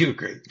do it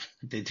great.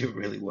 They do it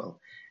really well.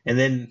 And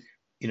then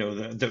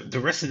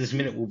the rest of this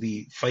minute will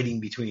be fighting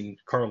between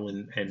Carl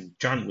and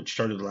John, which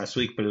started last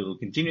week, but it'll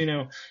continue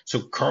now. So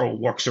Carl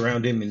walks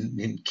around him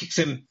and kicks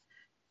him,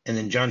 and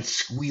then John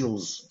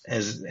squeals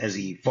as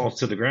he falls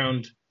to the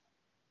ground.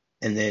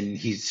 And then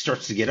he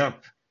starts to get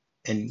up,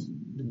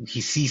 and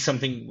he sees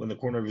something in the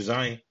corner of his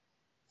eye.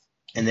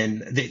 And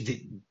then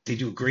they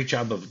do a great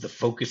job of the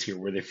focus here,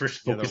 where they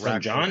first focus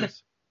on John,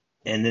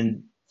 and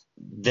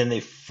then they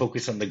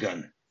focus on the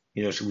gun.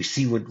 So we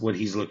see what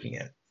he's looking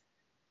at.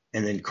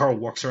 And then Carl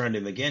walks around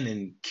him again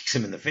and kicks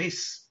him in the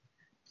face.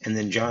 And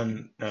then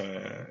John,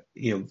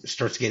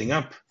 starts getting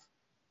up,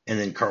 and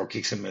then Carl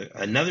kicks him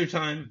another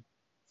time.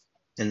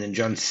 And then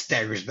John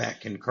staggers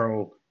back, and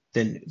Carl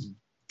then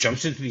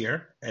jumps into the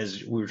air,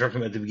 as we were talking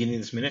about at the beginning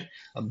of this minute,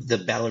 the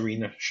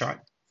ballerina shot.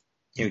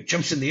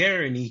 Jumps in the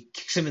air and he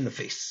kicks him in the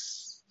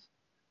face.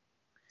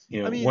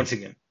 Once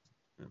again.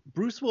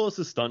 Bruce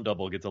Willis' stunt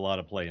double gets a lot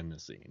of play in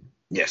this scene.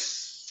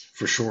 Yes,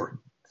 for sure.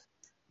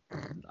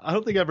 I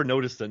don't think I ever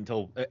noticed it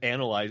until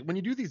analyzed. When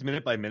you do these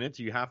minute by minutes,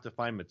 you have to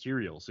find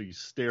material, so you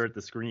stare at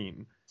the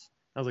screen.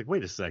 I was like,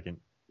 wait a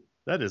second.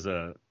 That's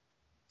a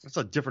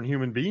different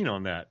human being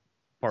on that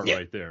part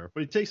right there.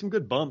 But he takes some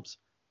good bumps.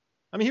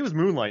 I mean, he was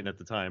moonlighting at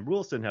the time.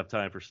 Willis didn't have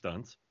time for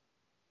stunts.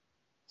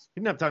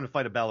 He didn't have time to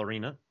fight a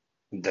ballerina.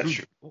 That's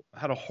true.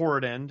 Had a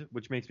horrid end,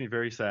 which makes me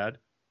very sad.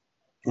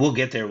 We'll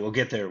get there.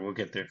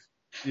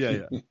 Yeah.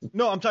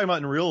 No, I'm talking about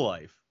in real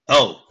life.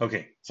 Oh,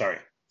 okay. Sorry.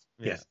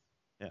 Yeah.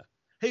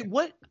 Hey,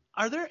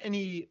 are there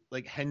any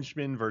like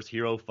henchman versus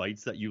hero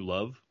fights that you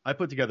love? I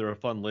put together a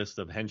fun list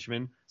of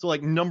henchmen. So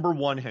like number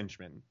one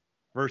henchman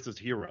versus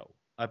hero.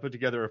 I put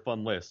together a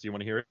fun list. Do you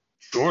want to hear it?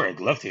 Sure, I'd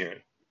love to hear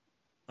it.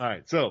 All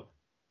right. So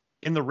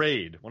in The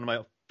Raid, one of my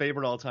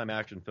favorite all-time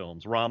action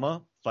films,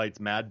 Rama fights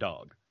Mad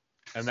Dog.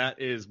 And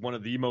that is one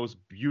of the most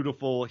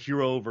beautiful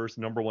hero versus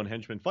number one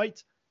henchman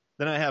fights.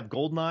 Then I have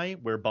Goldeneye,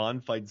 where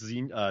Bond fights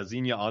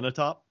Xenia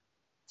Onatopp,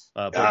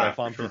 played by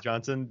Famke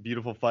Johnson.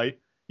 Beautiful fight.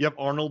 You have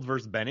Arnold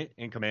versus Bennett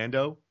in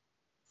Commando.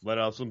 Let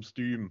out some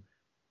steam.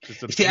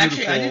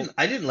 Actually,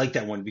 I didn't like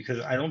that one because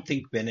I don't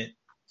think Bennett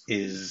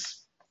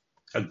is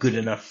a good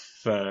enough.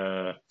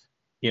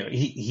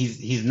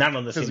 He's not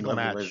on the same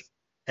level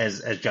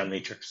as John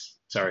Matrix.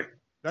 Sorry.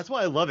 That's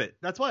why I love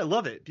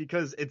it.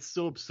 Because it's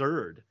so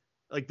absurd.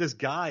 Like this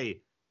guy,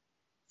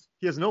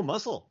 he has no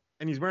muscle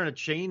and he's wearing a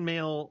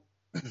chainmail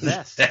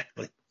vest.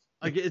 Exactly.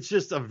 Like it's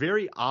just a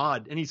very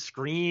odd. And he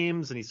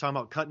screams and he's talking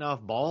about cutting off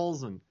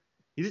balls and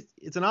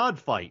it's an odd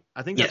fight.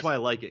 I think that's why I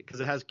like it because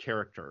it has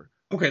character.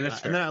 Okay, that's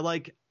fair. And then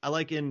I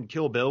like in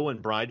Kill Bill when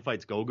Bride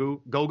fights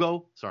Gogo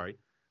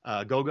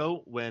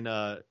when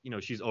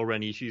she's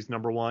O-Ren Ishii's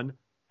number one.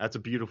 That's a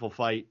beautiful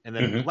fight. And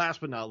then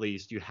last but not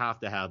least, you have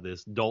to have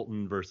this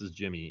Dalton versus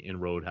Jimmy in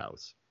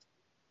Roadhouse.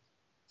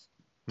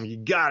 You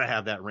got to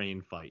have that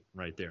rain fight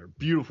right there.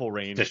 Beautiful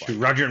rain That's fight. true.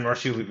 Roger and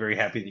Marcy will be very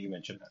happy that you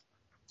mentioned that.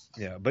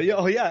 Yeah, but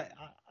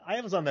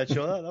I was on that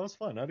show. That was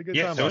fun. I had a good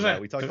time on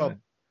that. We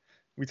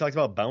talked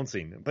about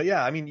bouncing. But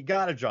yeah, I mean, you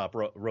got to drop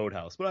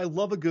Roadhouse. But I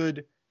love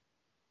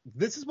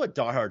this is what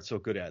Die Hard's so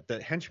good at.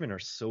 The henchmen are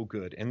so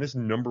good. And this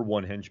number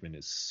one henchman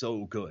is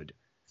so good.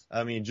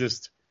 I mean,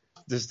 just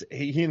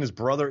he and his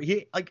brother,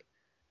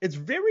 it's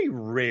very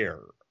rare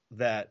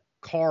that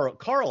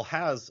Carl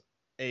has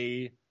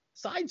a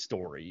side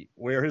story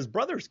where his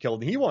brother's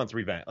killed and he wants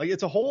revenge. Like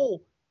it's a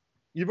whole,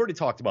 you've already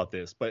talked about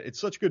this, but it's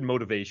such good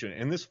motivation.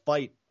 And this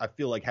fight, I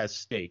feel like has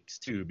stakes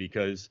too,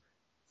 because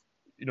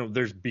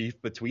there's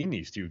beef between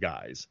these two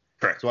guys.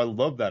 Correct. So I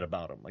love that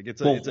about him. Like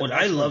it's an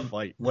excellent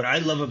fight. What I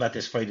love about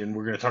this fight, and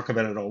we're going to talk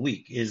about it all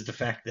week, is the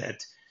fact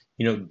that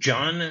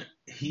John,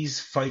 he's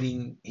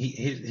fighting.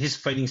 His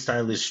fighting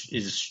style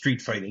is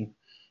street fighting,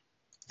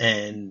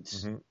 and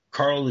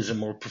Carl is a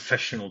more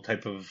professional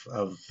type of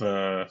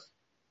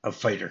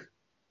fighter.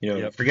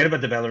 Yep. Forget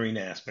about the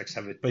ballerina aspects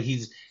of it, but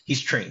he's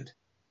trained,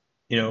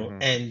 Hmm.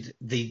 and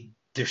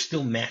they're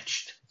still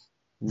matched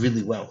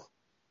really well.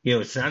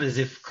 It's not as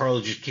if Carl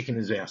is just kicking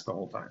his ass the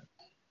whole time.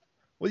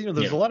 Well, You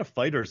there's a know, lot of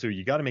fighters who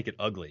you got to make it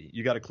ugly.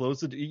 You got to close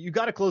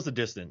the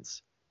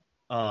distance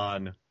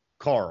on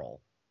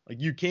Carl. Like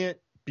you can't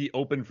be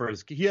open for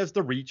his. He has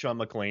the reach on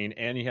McClane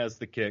and he has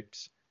the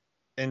kicks,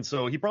 and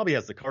so he probably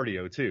has the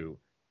cardio too.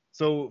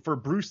 So for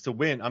Bruce to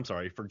win, I'm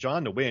sorry, for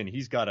John to win,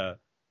 he's got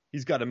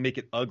to make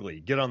it ugly.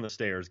 Get on the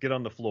stairs, get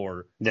on the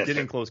floor, that's get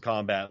in fair. close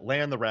combat,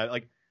 land the rat.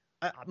 Like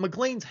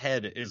McClane's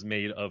head is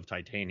made of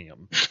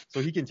titanium, so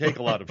he can take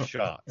a lot of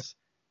shots.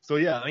 So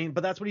yeah, I mean,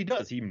 but that's what he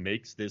does. He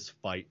makes this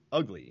fight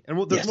ugly, and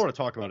there's Yes. more to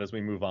talk about as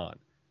we move on.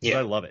 But Yeah.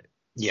 I love it.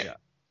 Yeah. Yeah.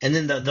 And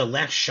then the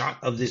last shot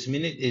of this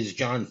minute is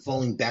John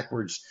falling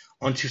backwards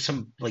onto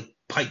some like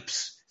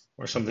pipes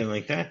or something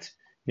like that.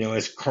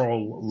 As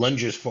Carl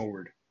lunges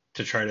forward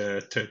to try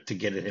to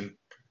get at him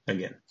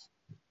again.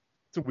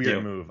 It's a You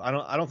weird know, move. I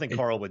don't think it,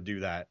 Carl would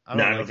do that. I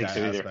no, don't I don't like think that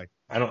so either. aspect.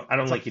 I don't It's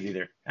like like it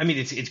either. I mean,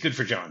 it's good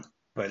for John,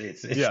 but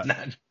it's yeah,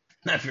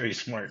 not very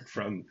smart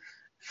from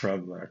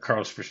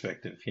Carl's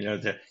perspective.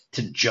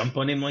 To jump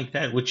on him like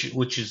that, which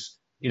is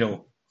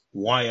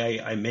why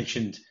I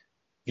mentioned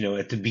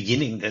at the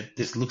beginning that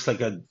this looks like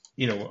a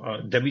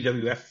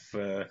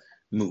WWF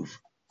move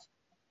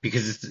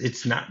because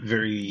it's not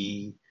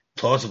very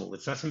plausible.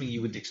 It's not something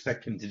you would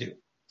expect him to do.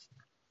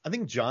 I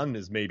think John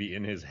is maybe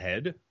in his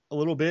head a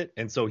little bit,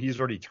 and so he's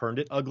already turned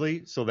it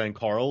ugly. So then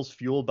Carl's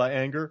fueled by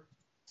anger.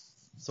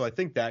 So I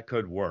think that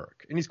could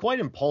work. And he's quite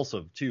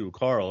impulsive too,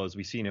 Carl, as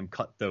we seen him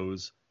cut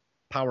those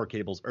power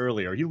cables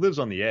earlier. He lives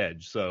on the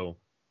edge, so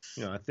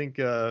I think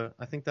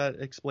that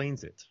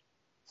explains it.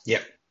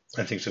 Yeah,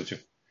 I think so too.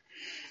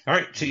 All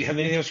right. So you have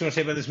anything else you want to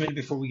say about this minute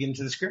before we get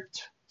into the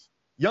script?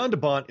 Jan de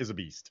Bont is a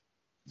beast.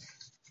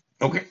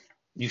 Okay.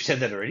 You've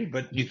said that already,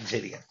 but you can say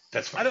it again.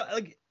 That's I fine. don't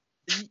like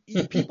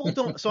people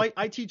don't. So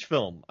I teach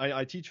film.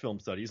 I teach film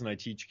studies and I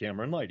teach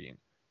camera and lighting.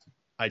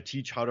 I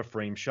teach how to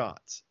frame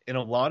shots, and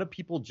a lot of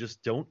people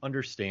just don't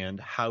understand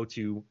how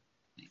to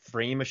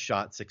frame a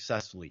shot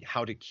successfully,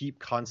 how to keep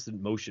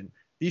constant motion.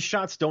 These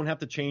shots don't have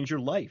to change your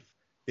life.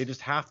 They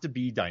just have to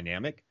be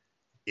dynamic.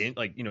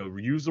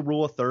 Use the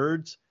rule of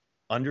thirds,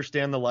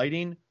 understand the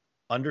lighting,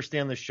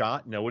 understand the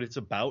shot, know what it's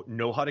about,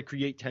 know how to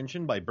create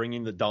tension by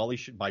bringing the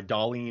by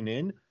dollying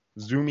in,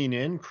 zooming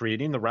in,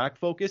 creating the rack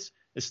focus,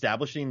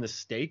 establishing the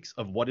stakes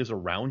of what is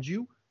around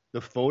you,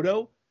 the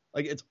photo.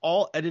 Like it's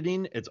all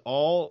editing, it's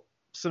all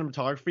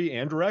cinematography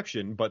and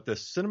direction, but the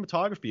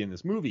cinematography in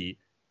this movie,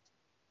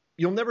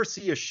 you'll never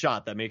see a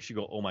shot that makes you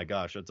go, "Oh my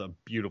gosh, that's a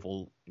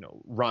beautiful,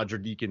 Roger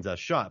Deakins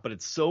shot." But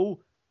it's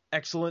so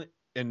excellent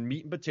and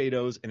meat and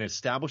potatoes and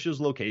establishes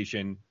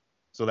location.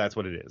 So that's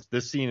what it is.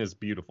 This scene is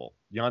beautiful.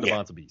 Jan de Yeah.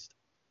 Bont's a beast.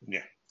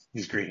 Yeah.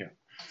 He's great here.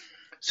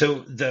 So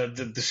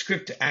the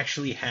script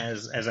actually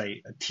has, as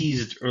I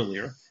teased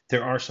earlier,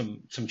 there are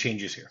some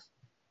changes here.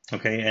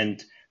 Okay,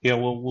 and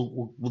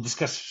we'll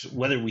discuss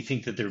whether we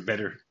think that they're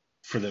better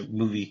for the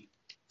movie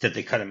that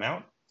they cut him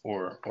out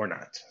or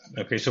not.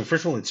 Okay, so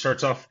first of all, it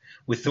starts off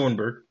with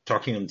Thornburg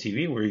talking on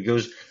TV where he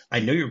goes, "I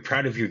know you're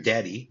proud of your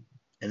daddy,"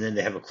 and then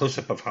they have a close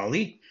up of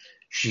Holly.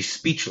 She's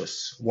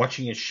speechless,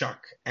 watching in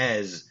shock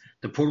as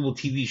the portable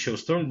TV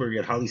shows Thornburg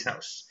at Holly's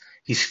house.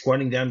 He's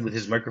squatting down with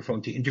his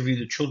microphone to interview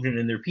the children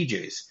in their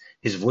PJs.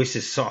 His voice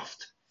is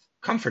soft,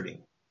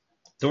 comforting.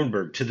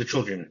 Thornburg to the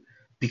children,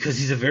 because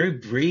he's a very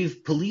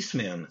brave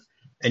policeman,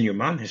 and your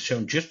mom has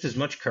shown just as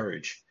much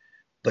courage.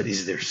 But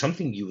is there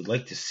something you would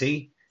like to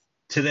say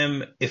to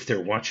them if they're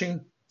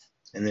watching?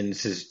 And then it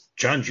says,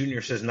 John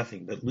Jr. says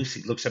nothing, but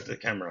Lucy looks up at the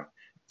camera.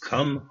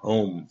 Come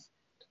home.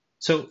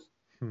 So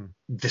Hmm.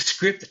 the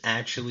script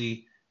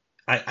actually,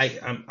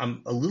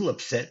 I'm a little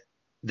upset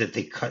that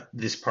they cut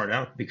this part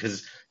out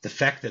because the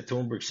fact that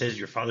Thornburg says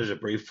your father's a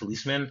brave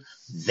policeman,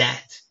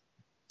 that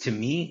to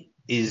me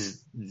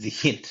is the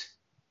hint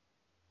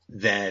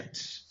that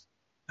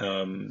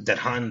that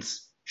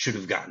Hans should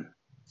have gotten,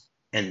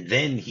 and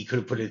then he could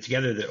have put it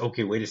together that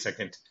okay, wait a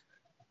second,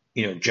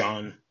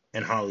 John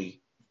and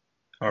Holly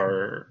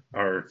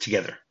are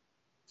together.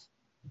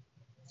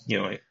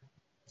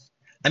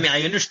 I mean,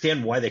 I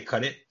understand why they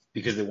cut it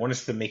because they want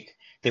to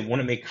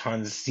make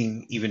Hans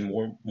seem even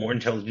more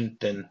intelligent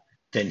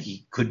than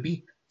he could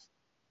be,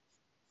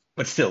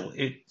 but still,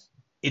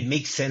 it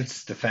makes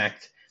sense the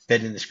fact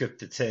that in the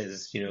script it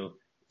says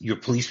your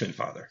policeman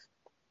father,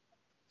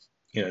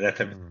 that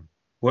type of thing. Hmm.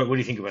 What do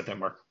you think about that,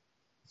 Mark?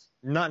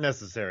 Not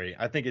necessary.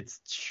 I think it's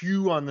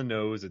too on the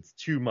nose. It's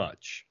too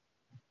much.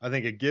 I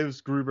think it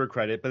gives Gruber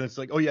credit, but it's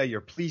like, oh yeah,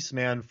 your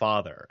policeman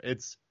father.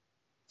 It's.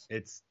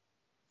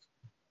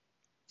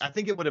 I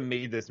think it would have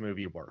made this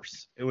movie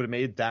worse. It would have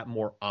made that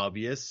more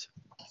obvious.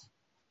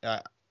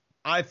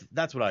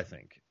 That's what I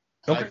think.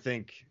 I Okay.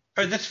 think,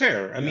 All right, that's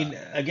fair. I yeah, mean,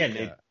 again,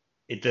 yeah,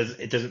 it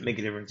doesn't make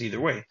a difference either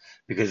way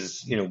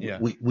because yeah.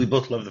 we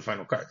both love the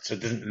final cut, so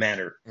it doesn't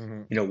matter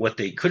Hmm. what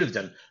they could have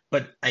done.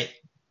 But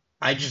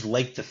I just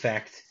like the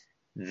fact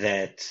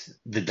that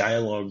the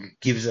dialogue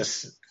gives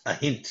us a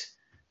hint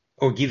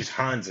or gives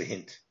Hans a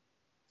hint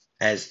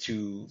as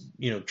to,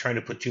 trying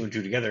to put two and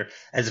two together,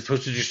 as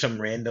opposed to just some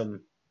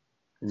random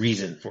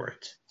reason for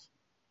it.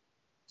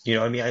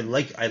 I mean, I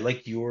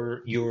like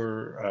your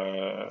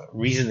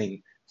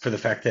reasoning for the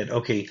fact that,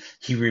 okay,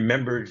 he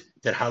remembered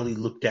that Holly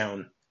looked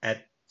down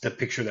at the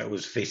picture that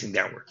was facing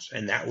downwards,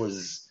 and that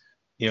was,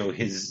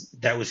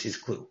 his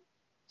clue.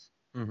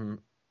 Mm-hmm.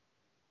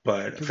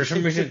 But Because for it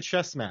some takes a reason,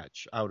 chess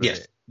match out of yes,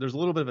 it. There's a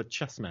little bit of a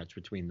chess match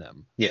between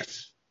them.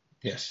 yes,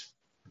 yes,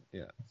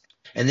 Yeah.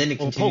 and then it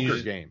Well, a poker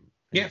continues. game.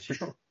 Yeah, for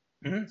sure.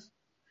 Hmm.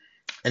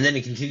 And then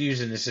it continues,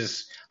 and it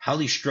says,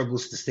 Holly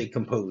struggles to stay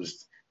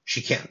composed.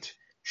 She can't.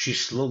 She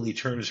slowly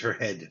turns her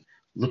head,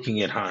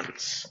 looking at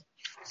Hans.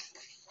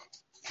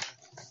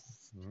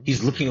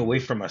 He's looking away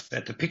from us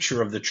at the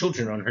picture of the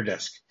children on her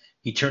desk.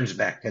 He turns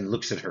back and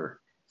looks at her.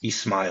 He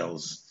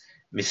smiles.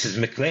 Mrs.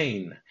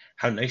 McLean,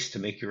 how nice to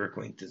make your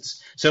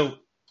acquaintance. So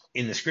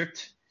in the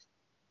script,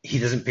 he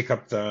doesn't pick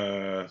up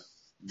the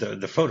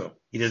photo.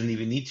 He doesn't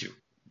even need to.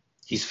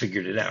 He's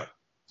figured it out.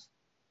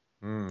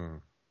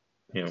 Mm.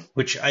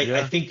 Which I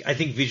Yeah. think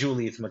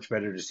visually it's much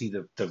better to see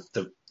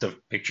the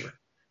picture.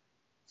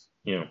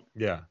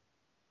 Yeah.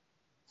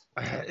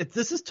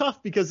 This is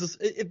tough because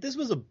if this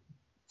was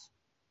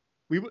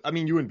I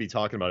mean, you wouldn't be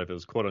talking about it if it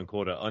was quote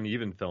unquote an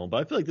uneven film, but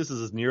I feel like this is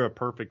as near a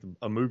perfect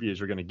a movie as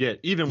you're going to get,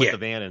 even with Yeah. the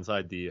van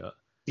inside the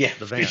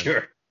For van.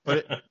 sure.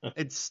 But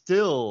it's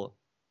still,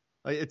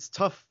 it's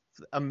tough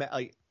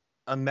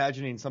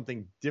imagining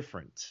something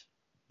different.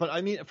 But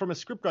I mean, from a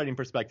script writing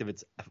perspective,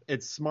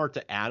 it's smart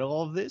to add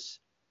all of this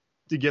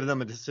to give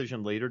them a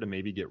decision later to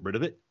maybe get rid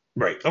of it.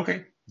 Right.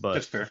 Okay. But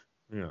that's fair.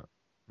 Yeah.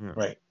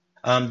 Right.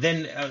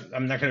 Then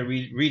I'm not going to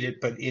read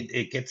it, but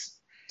it gets.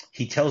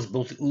 He tells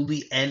both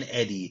Uli and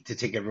Eddie to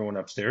take everyone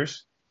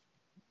upstairs,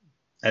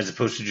 as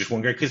opposed to just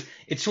one guy, because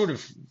it's sort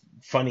of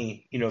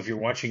funny, if you're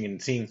watching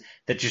and seeing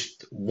that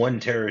just one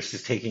terrorist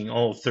is taking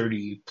all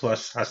 30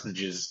 plus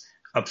hostages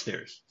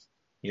upstairs.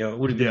 It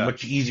would have been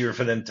much easier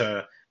for them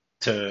to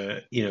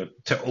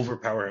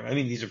overpower him. I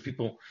mean, these are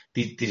people.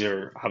 These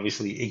are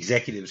obviously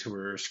executives who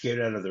are scared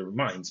out of their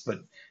minds,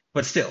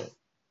 but still,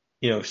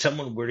 if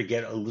someone were to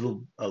get a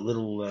little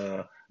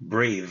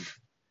brave,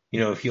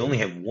 if you only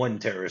have one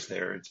terrorist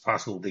there, it's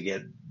possible to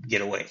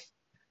get away.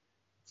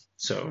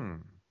 So,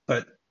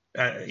 but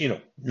no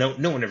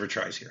one ever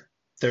tries here.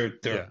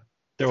 They're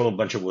all a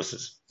bunch of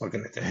wusses. What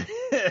can I say?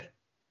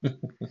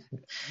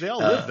 They all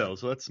live though,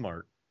 so that's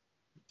smart.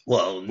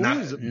 Well,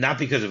 not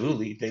because of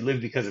Uli. They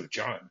live because of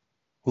John,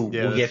 who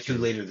we'll get to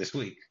later this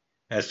week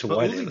as to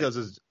why Uli does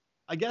is,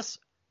 I guess,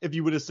 if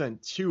you would have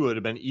sent two, it would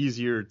have been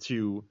easier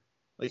to,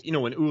 like,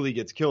 when Uli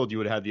gets killed, you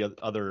would have had the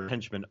other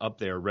henchmen up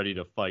there ready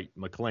to fight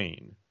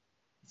McLean.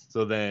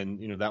 So then,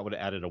 that would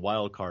have added a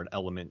wild card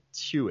element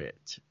to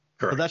it.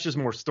 Correct. But that's just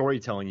more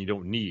storytelling you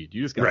don't need.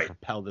 You just got to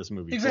propel this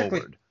movie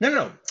forward.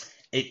 No.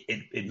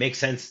 It makes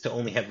sense to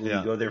only have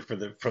Uli go there from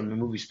the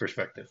movie's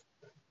perspective.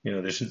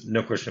 There's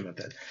no question about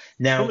that.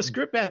 Now, from a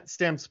script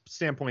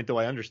standpoint, though,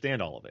 I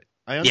understand all of it.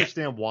 I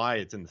understand why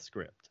it's in the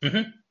script.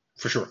 Mm-hmm.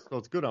 For sure. So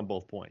it's good on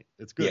both points.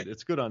 It's good. Yeah.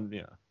 It's good on,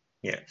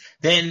 Yeah.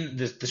 Then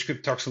the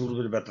script talks a little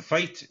bit about the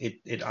fight.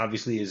 It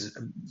obviously is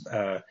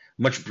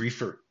much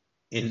briefer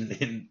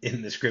in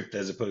the script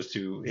as opposed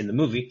to in the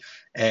movie.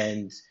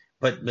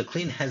 But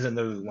McLean has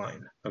another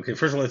line. Okay,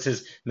 first of all, it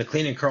says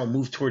McLean and Carl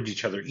move towards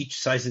each other, each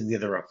sizing the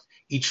other up,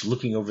 each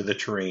looking over the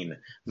terrain.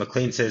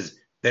 McLean says,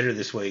 "Better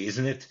this way,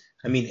 isn't it?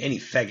 I mean, any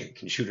faggot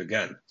can shoot a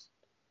gun."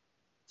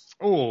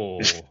 Oh.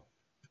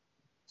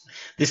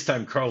 This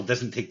time, Carl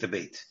doesn't take the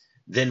bait.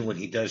 Then when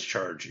he does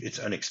charge, it's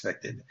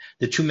unexpected.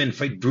 The two men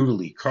fight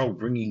brutally, Carl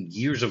bringing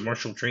years of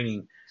martial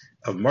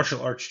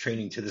arts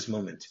training to this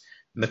moment.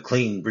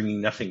 McLean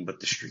bringing nothing but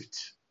the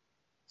streets.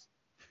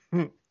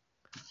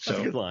 That's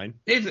a good line.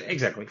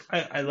 Exactly.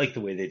 I like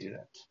the way they do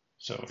that.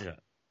 So,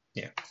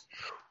 yeah.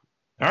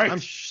 All right.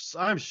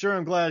 I'm sure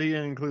I'm glad he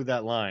didn't include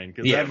that line.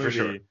 That movie, for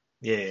sure.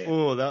 Yeah.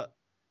 Oh, that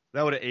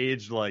would have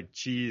aged like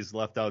cheese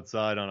left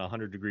outside on a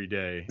 100-degree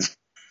day.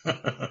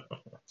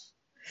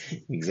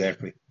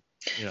 Exactly.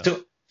 Yeah.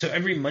 So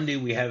every Monday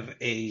we have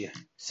a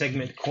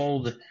segment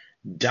called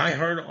Die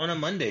Hard on a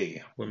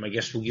Monday, where my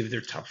guests will give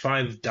their top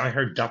 5 Die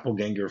Hard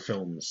doppelganger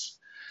films.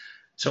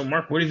 So,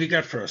 Mark, what have you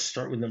got for us?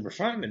 Start with number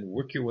 5 and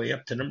work your way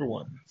up to number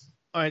 1.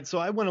 All right, so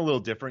I went a little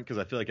different because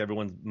I feel like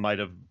everyone might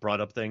have brought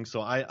up things.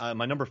 So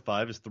my number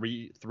 5 is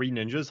Three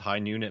Ninjas, High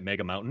Noon at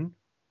Mega Mountain.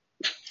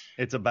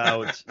 It's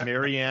about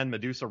Marianne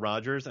Medusa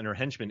Rogers and her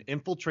henchmen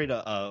infiltrate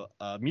a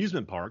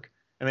amusement park,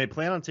 and they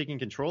plan on taking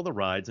control of the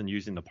rides and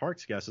using the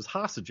park's guests as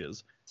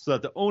hostages so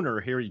that the owner,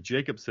 Harry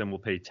Jacobson, will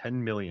pay $10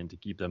 million to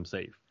keep them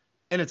safe.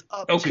 And it's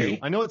up to,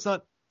 I know it's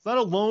not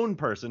a lone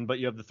person, but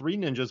you have the 3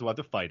 ninjas who have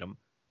to fight him.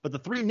 But the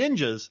 3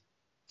 ninjas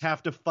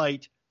have to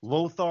fight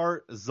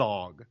Lothar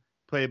Zog,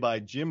 played by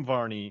Jim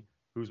Varney,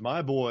 who's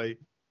my boy,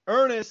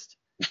 Ernest.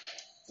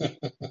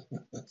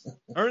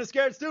 Ernest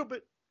Scared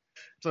Stupid.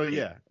 So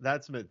yeah,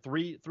 that's it.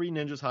 Three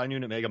ninjas, High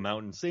Noon at Mega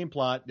Mountain. Same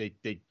plot.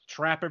 They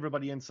trap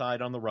everybody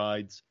inside on the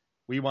rides.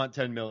 We want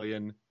 10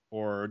 million,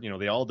 or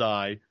they all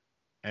die,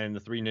 and the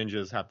 3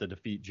 ninjas have to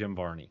defeat Jim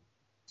Varney.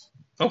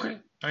 Okay,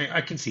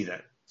 I can see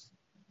that.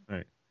 All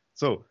right.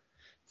 So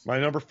my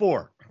number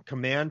 4,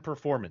 command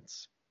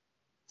performance.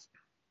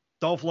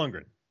 Dolph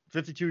Lundgren,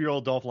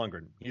 52-year-old Dolph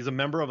Lundgren. He's a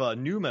member of a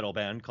new metal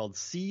band called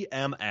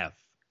CMF,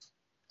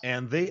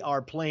 and they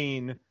are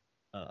playing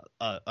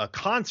a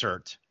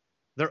concert.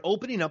 They're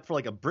opening up for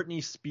like a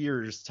Britney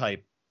Spears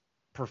type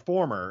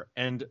performer,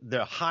 and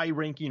the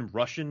high-ranking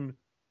Russian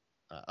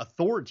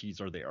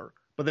authorities are there.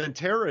 But then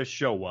terrorists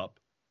show up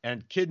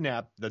and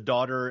kidnap the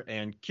daughter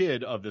and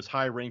kid of this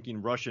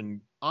high-ranking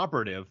Russian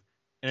operative,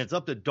 and it's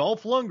up to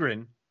Dolph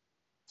Lundgren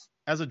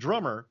as a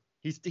drummer.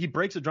 He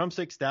breaks a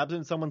drumstick, stabs it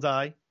in someone's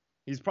eye.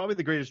 He's probably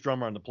the greatest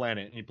drummer on the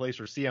planet, and he plays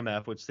for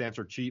CMF, which stands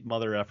for Cheap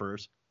Mother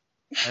Effers.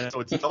 And so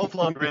it's Dolph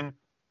Lundgren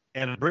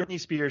and a Britney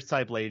Spears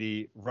type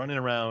lady running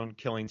around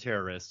killing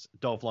terrorists.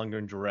 Dolph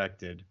Lundgren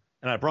directed.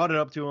 And I brought it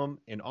up to him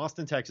in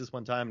Austin, Texas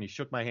one time, and he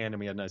shook my hand and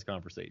we had a nice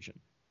conversation.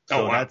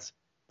 So wow.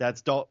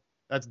 that's Dolph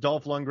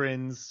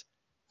Lundgren's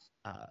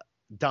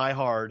Die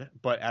Hard,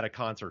 but at a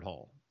concert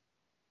hall.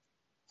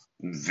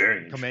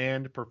 Very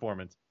command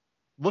performance.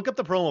 Look up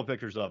the promo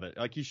pictures of it.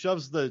 Like, he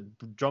shoves the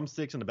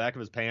drumsticks in the back of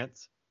his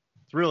pants.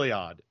 It's really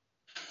odd.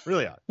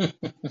 Really odd.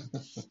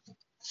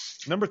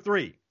 Number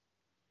 3,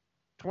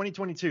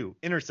 2022,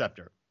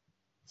 Interceptor.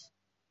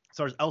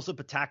 Stars Elsa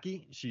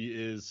Pataki. She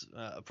is,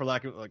 for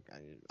lack of, like,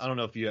 I don't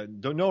know if you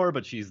don't know her,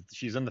 but she's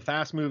in the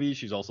Fast movie.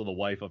 She's also the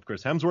wife of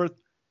Chris Hemsworth.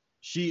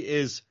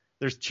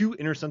 There's 2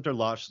 Interceptor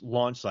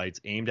launch sites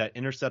aimed at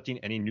intercepting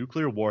any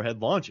nuclear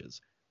warhead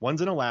launches.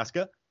 One's in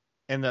Alaska,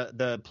 and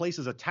the place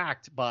is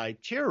attacked by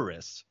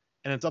terrorists,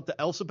 and it's up to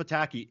Elsa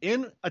Pataki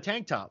in a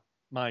tank top,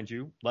 mind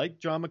you, like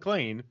John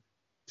McClane,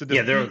 to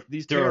defeat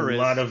these terrorists. There are a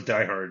lot of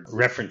Die Hard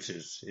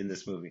references in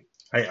this movie.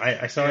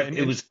 I saw it.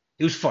 It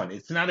was fun.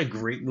 It's not a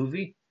great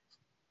movie,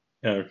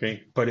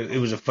 okay, but it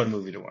was a fun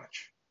movie to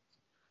watch.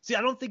 See,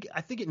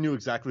 I think it knew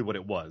exactly what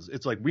it was.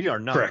 It's like, we are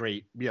not Correct.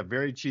 great. We have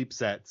very cheap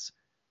sets,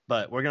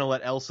 but we're going to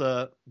let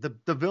Elsa,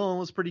 the villain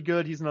was pretty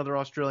good. He's another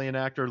Australian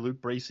actor,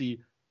 Luke Bracey,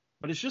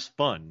 but it's just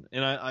fun.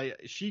 And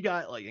she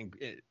got like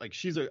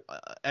she's an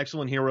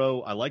excellent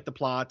hero. I like the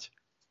plot,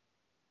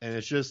 and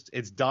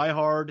it's Die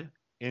Hard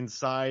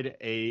inside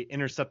a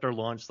interceptor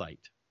launch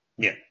site.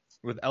 Yeah.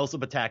 With Elsa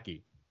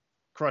Pataki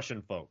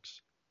crushing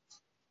folks.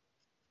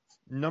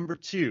 Number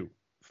 2,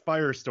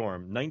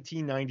 Firestorm,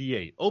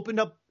 1998. Opened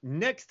up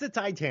next to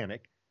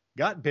Titanic,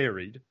 got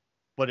buried,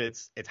 but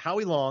it's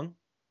Howie Long,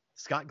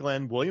 Scott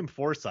Glenn, William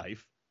Forsythe,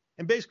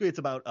 and basically it's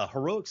about a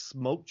heroic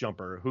smoke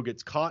jumper who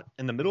gets caught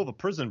in the middle of a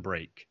prison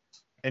break,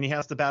 and he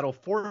has to battle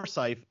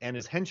Forsythe and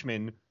his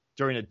henchmen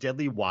during a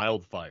deadly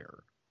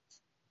wildfire.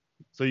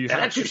 So that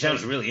actually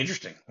sounds really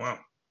interesting. Wow.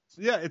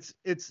 Yeah,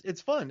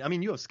 it's fun. I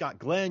mean, you have Scott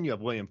Glenn, you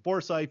have William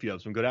Forsythe, you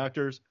have some good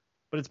actors,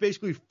 but it's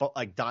basically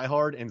like Die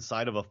Hard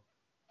inside of a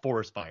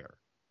forest fire.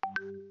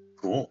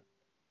 Cool.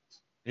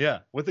 Yeah,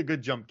 with a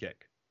good jump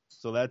kick.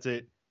 So that's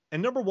it.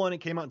 And number 1, it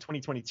came out in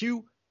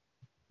 2022.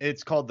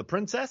 It's called The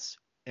Princess,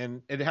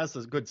 and it has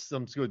some good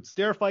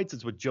stair fights.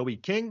 It's with Joey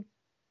King.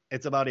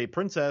 It's about a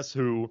princess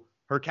who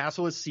her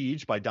castle is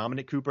sieged by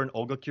Dominic Cooper and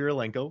Olga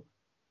Kurylenko,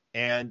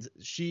 and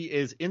she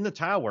is in the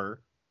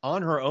tower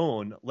on her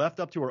own, left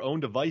up to her own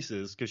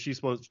devices,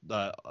 because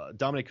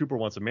Dominic Cooper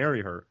wants to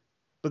marry her.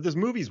 But this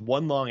movie's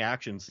one long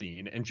action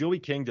scene, and Joey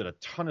King did a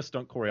ton of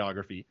stunt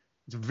choreography.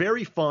 It's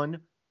very fun.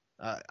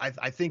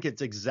 I think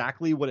it's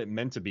exactly what it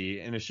meant to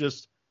be, and it's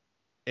just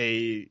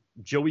a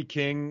Joey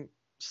King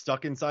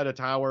stuck inside a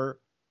tower,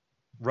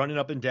 running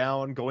up and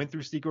down, going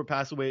through secret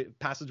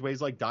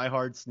passageways like Die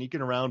Hard,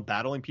 sneaking around,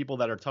 battling people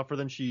that are tougher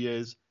than she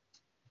is,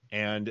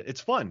 and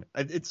it's fun.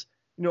 It's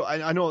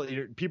I know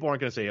people aren't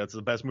going to say it's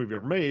the best movie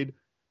ever made,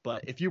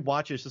 but if you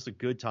watch it, it's just a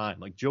good time.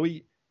 Like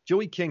Joey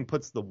King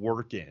puts the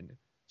work in.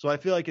 So I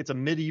feel like it's a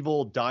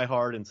medieval Die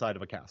Hard inside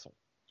of a castle.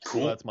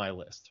 Cool. So that's my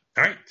list.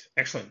 All right.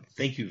 Excellent.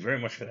 Thank you very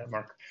much for that,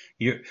 Mark.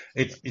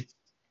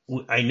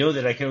 I know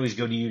that I can always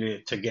go to you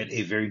to get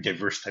a very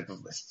diverse type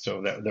of list.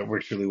 So that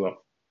works really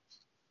well.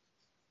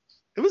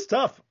 It was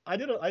tough. I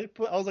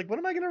was like, what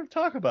am I going to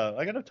talk about?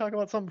 I got to talk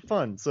about something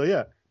fun. So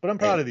yeah, but I'm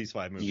proud of these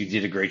 5 movies. You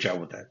did a great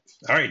job with that.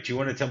 All right. Do you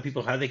want to tell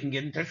people how they can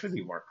get in touch with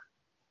you, Mark?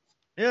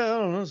 Yeah, I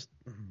don't know.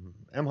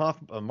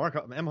 Mark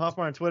M.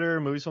 Hoffman on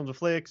Twitter, Movies, Films, and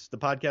Flicks, the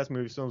podcast,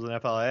 Movies, Films,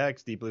 and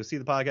FLIX, Deep Blue Sea,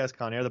 the podcast,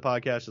 Con Air, the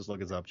podcast. Just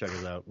look us up, check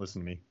us out,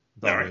 listen to me.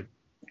 All right.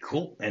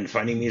 Cool. And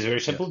finding me is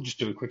very simple. Yeah. Just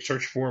do a quick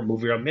search for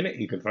MovieRob Minute.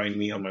 You can find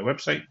me on my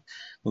website,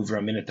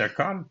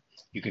 MovieRobMinute.com.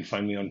 You can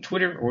find me on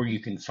Twitter, or you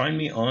can find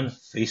me on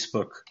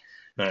Facebook.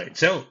 All right.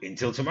 So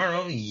until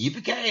tomorrow,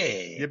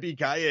 yippee-ki-yay.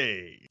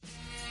 Yippee-ki-yay.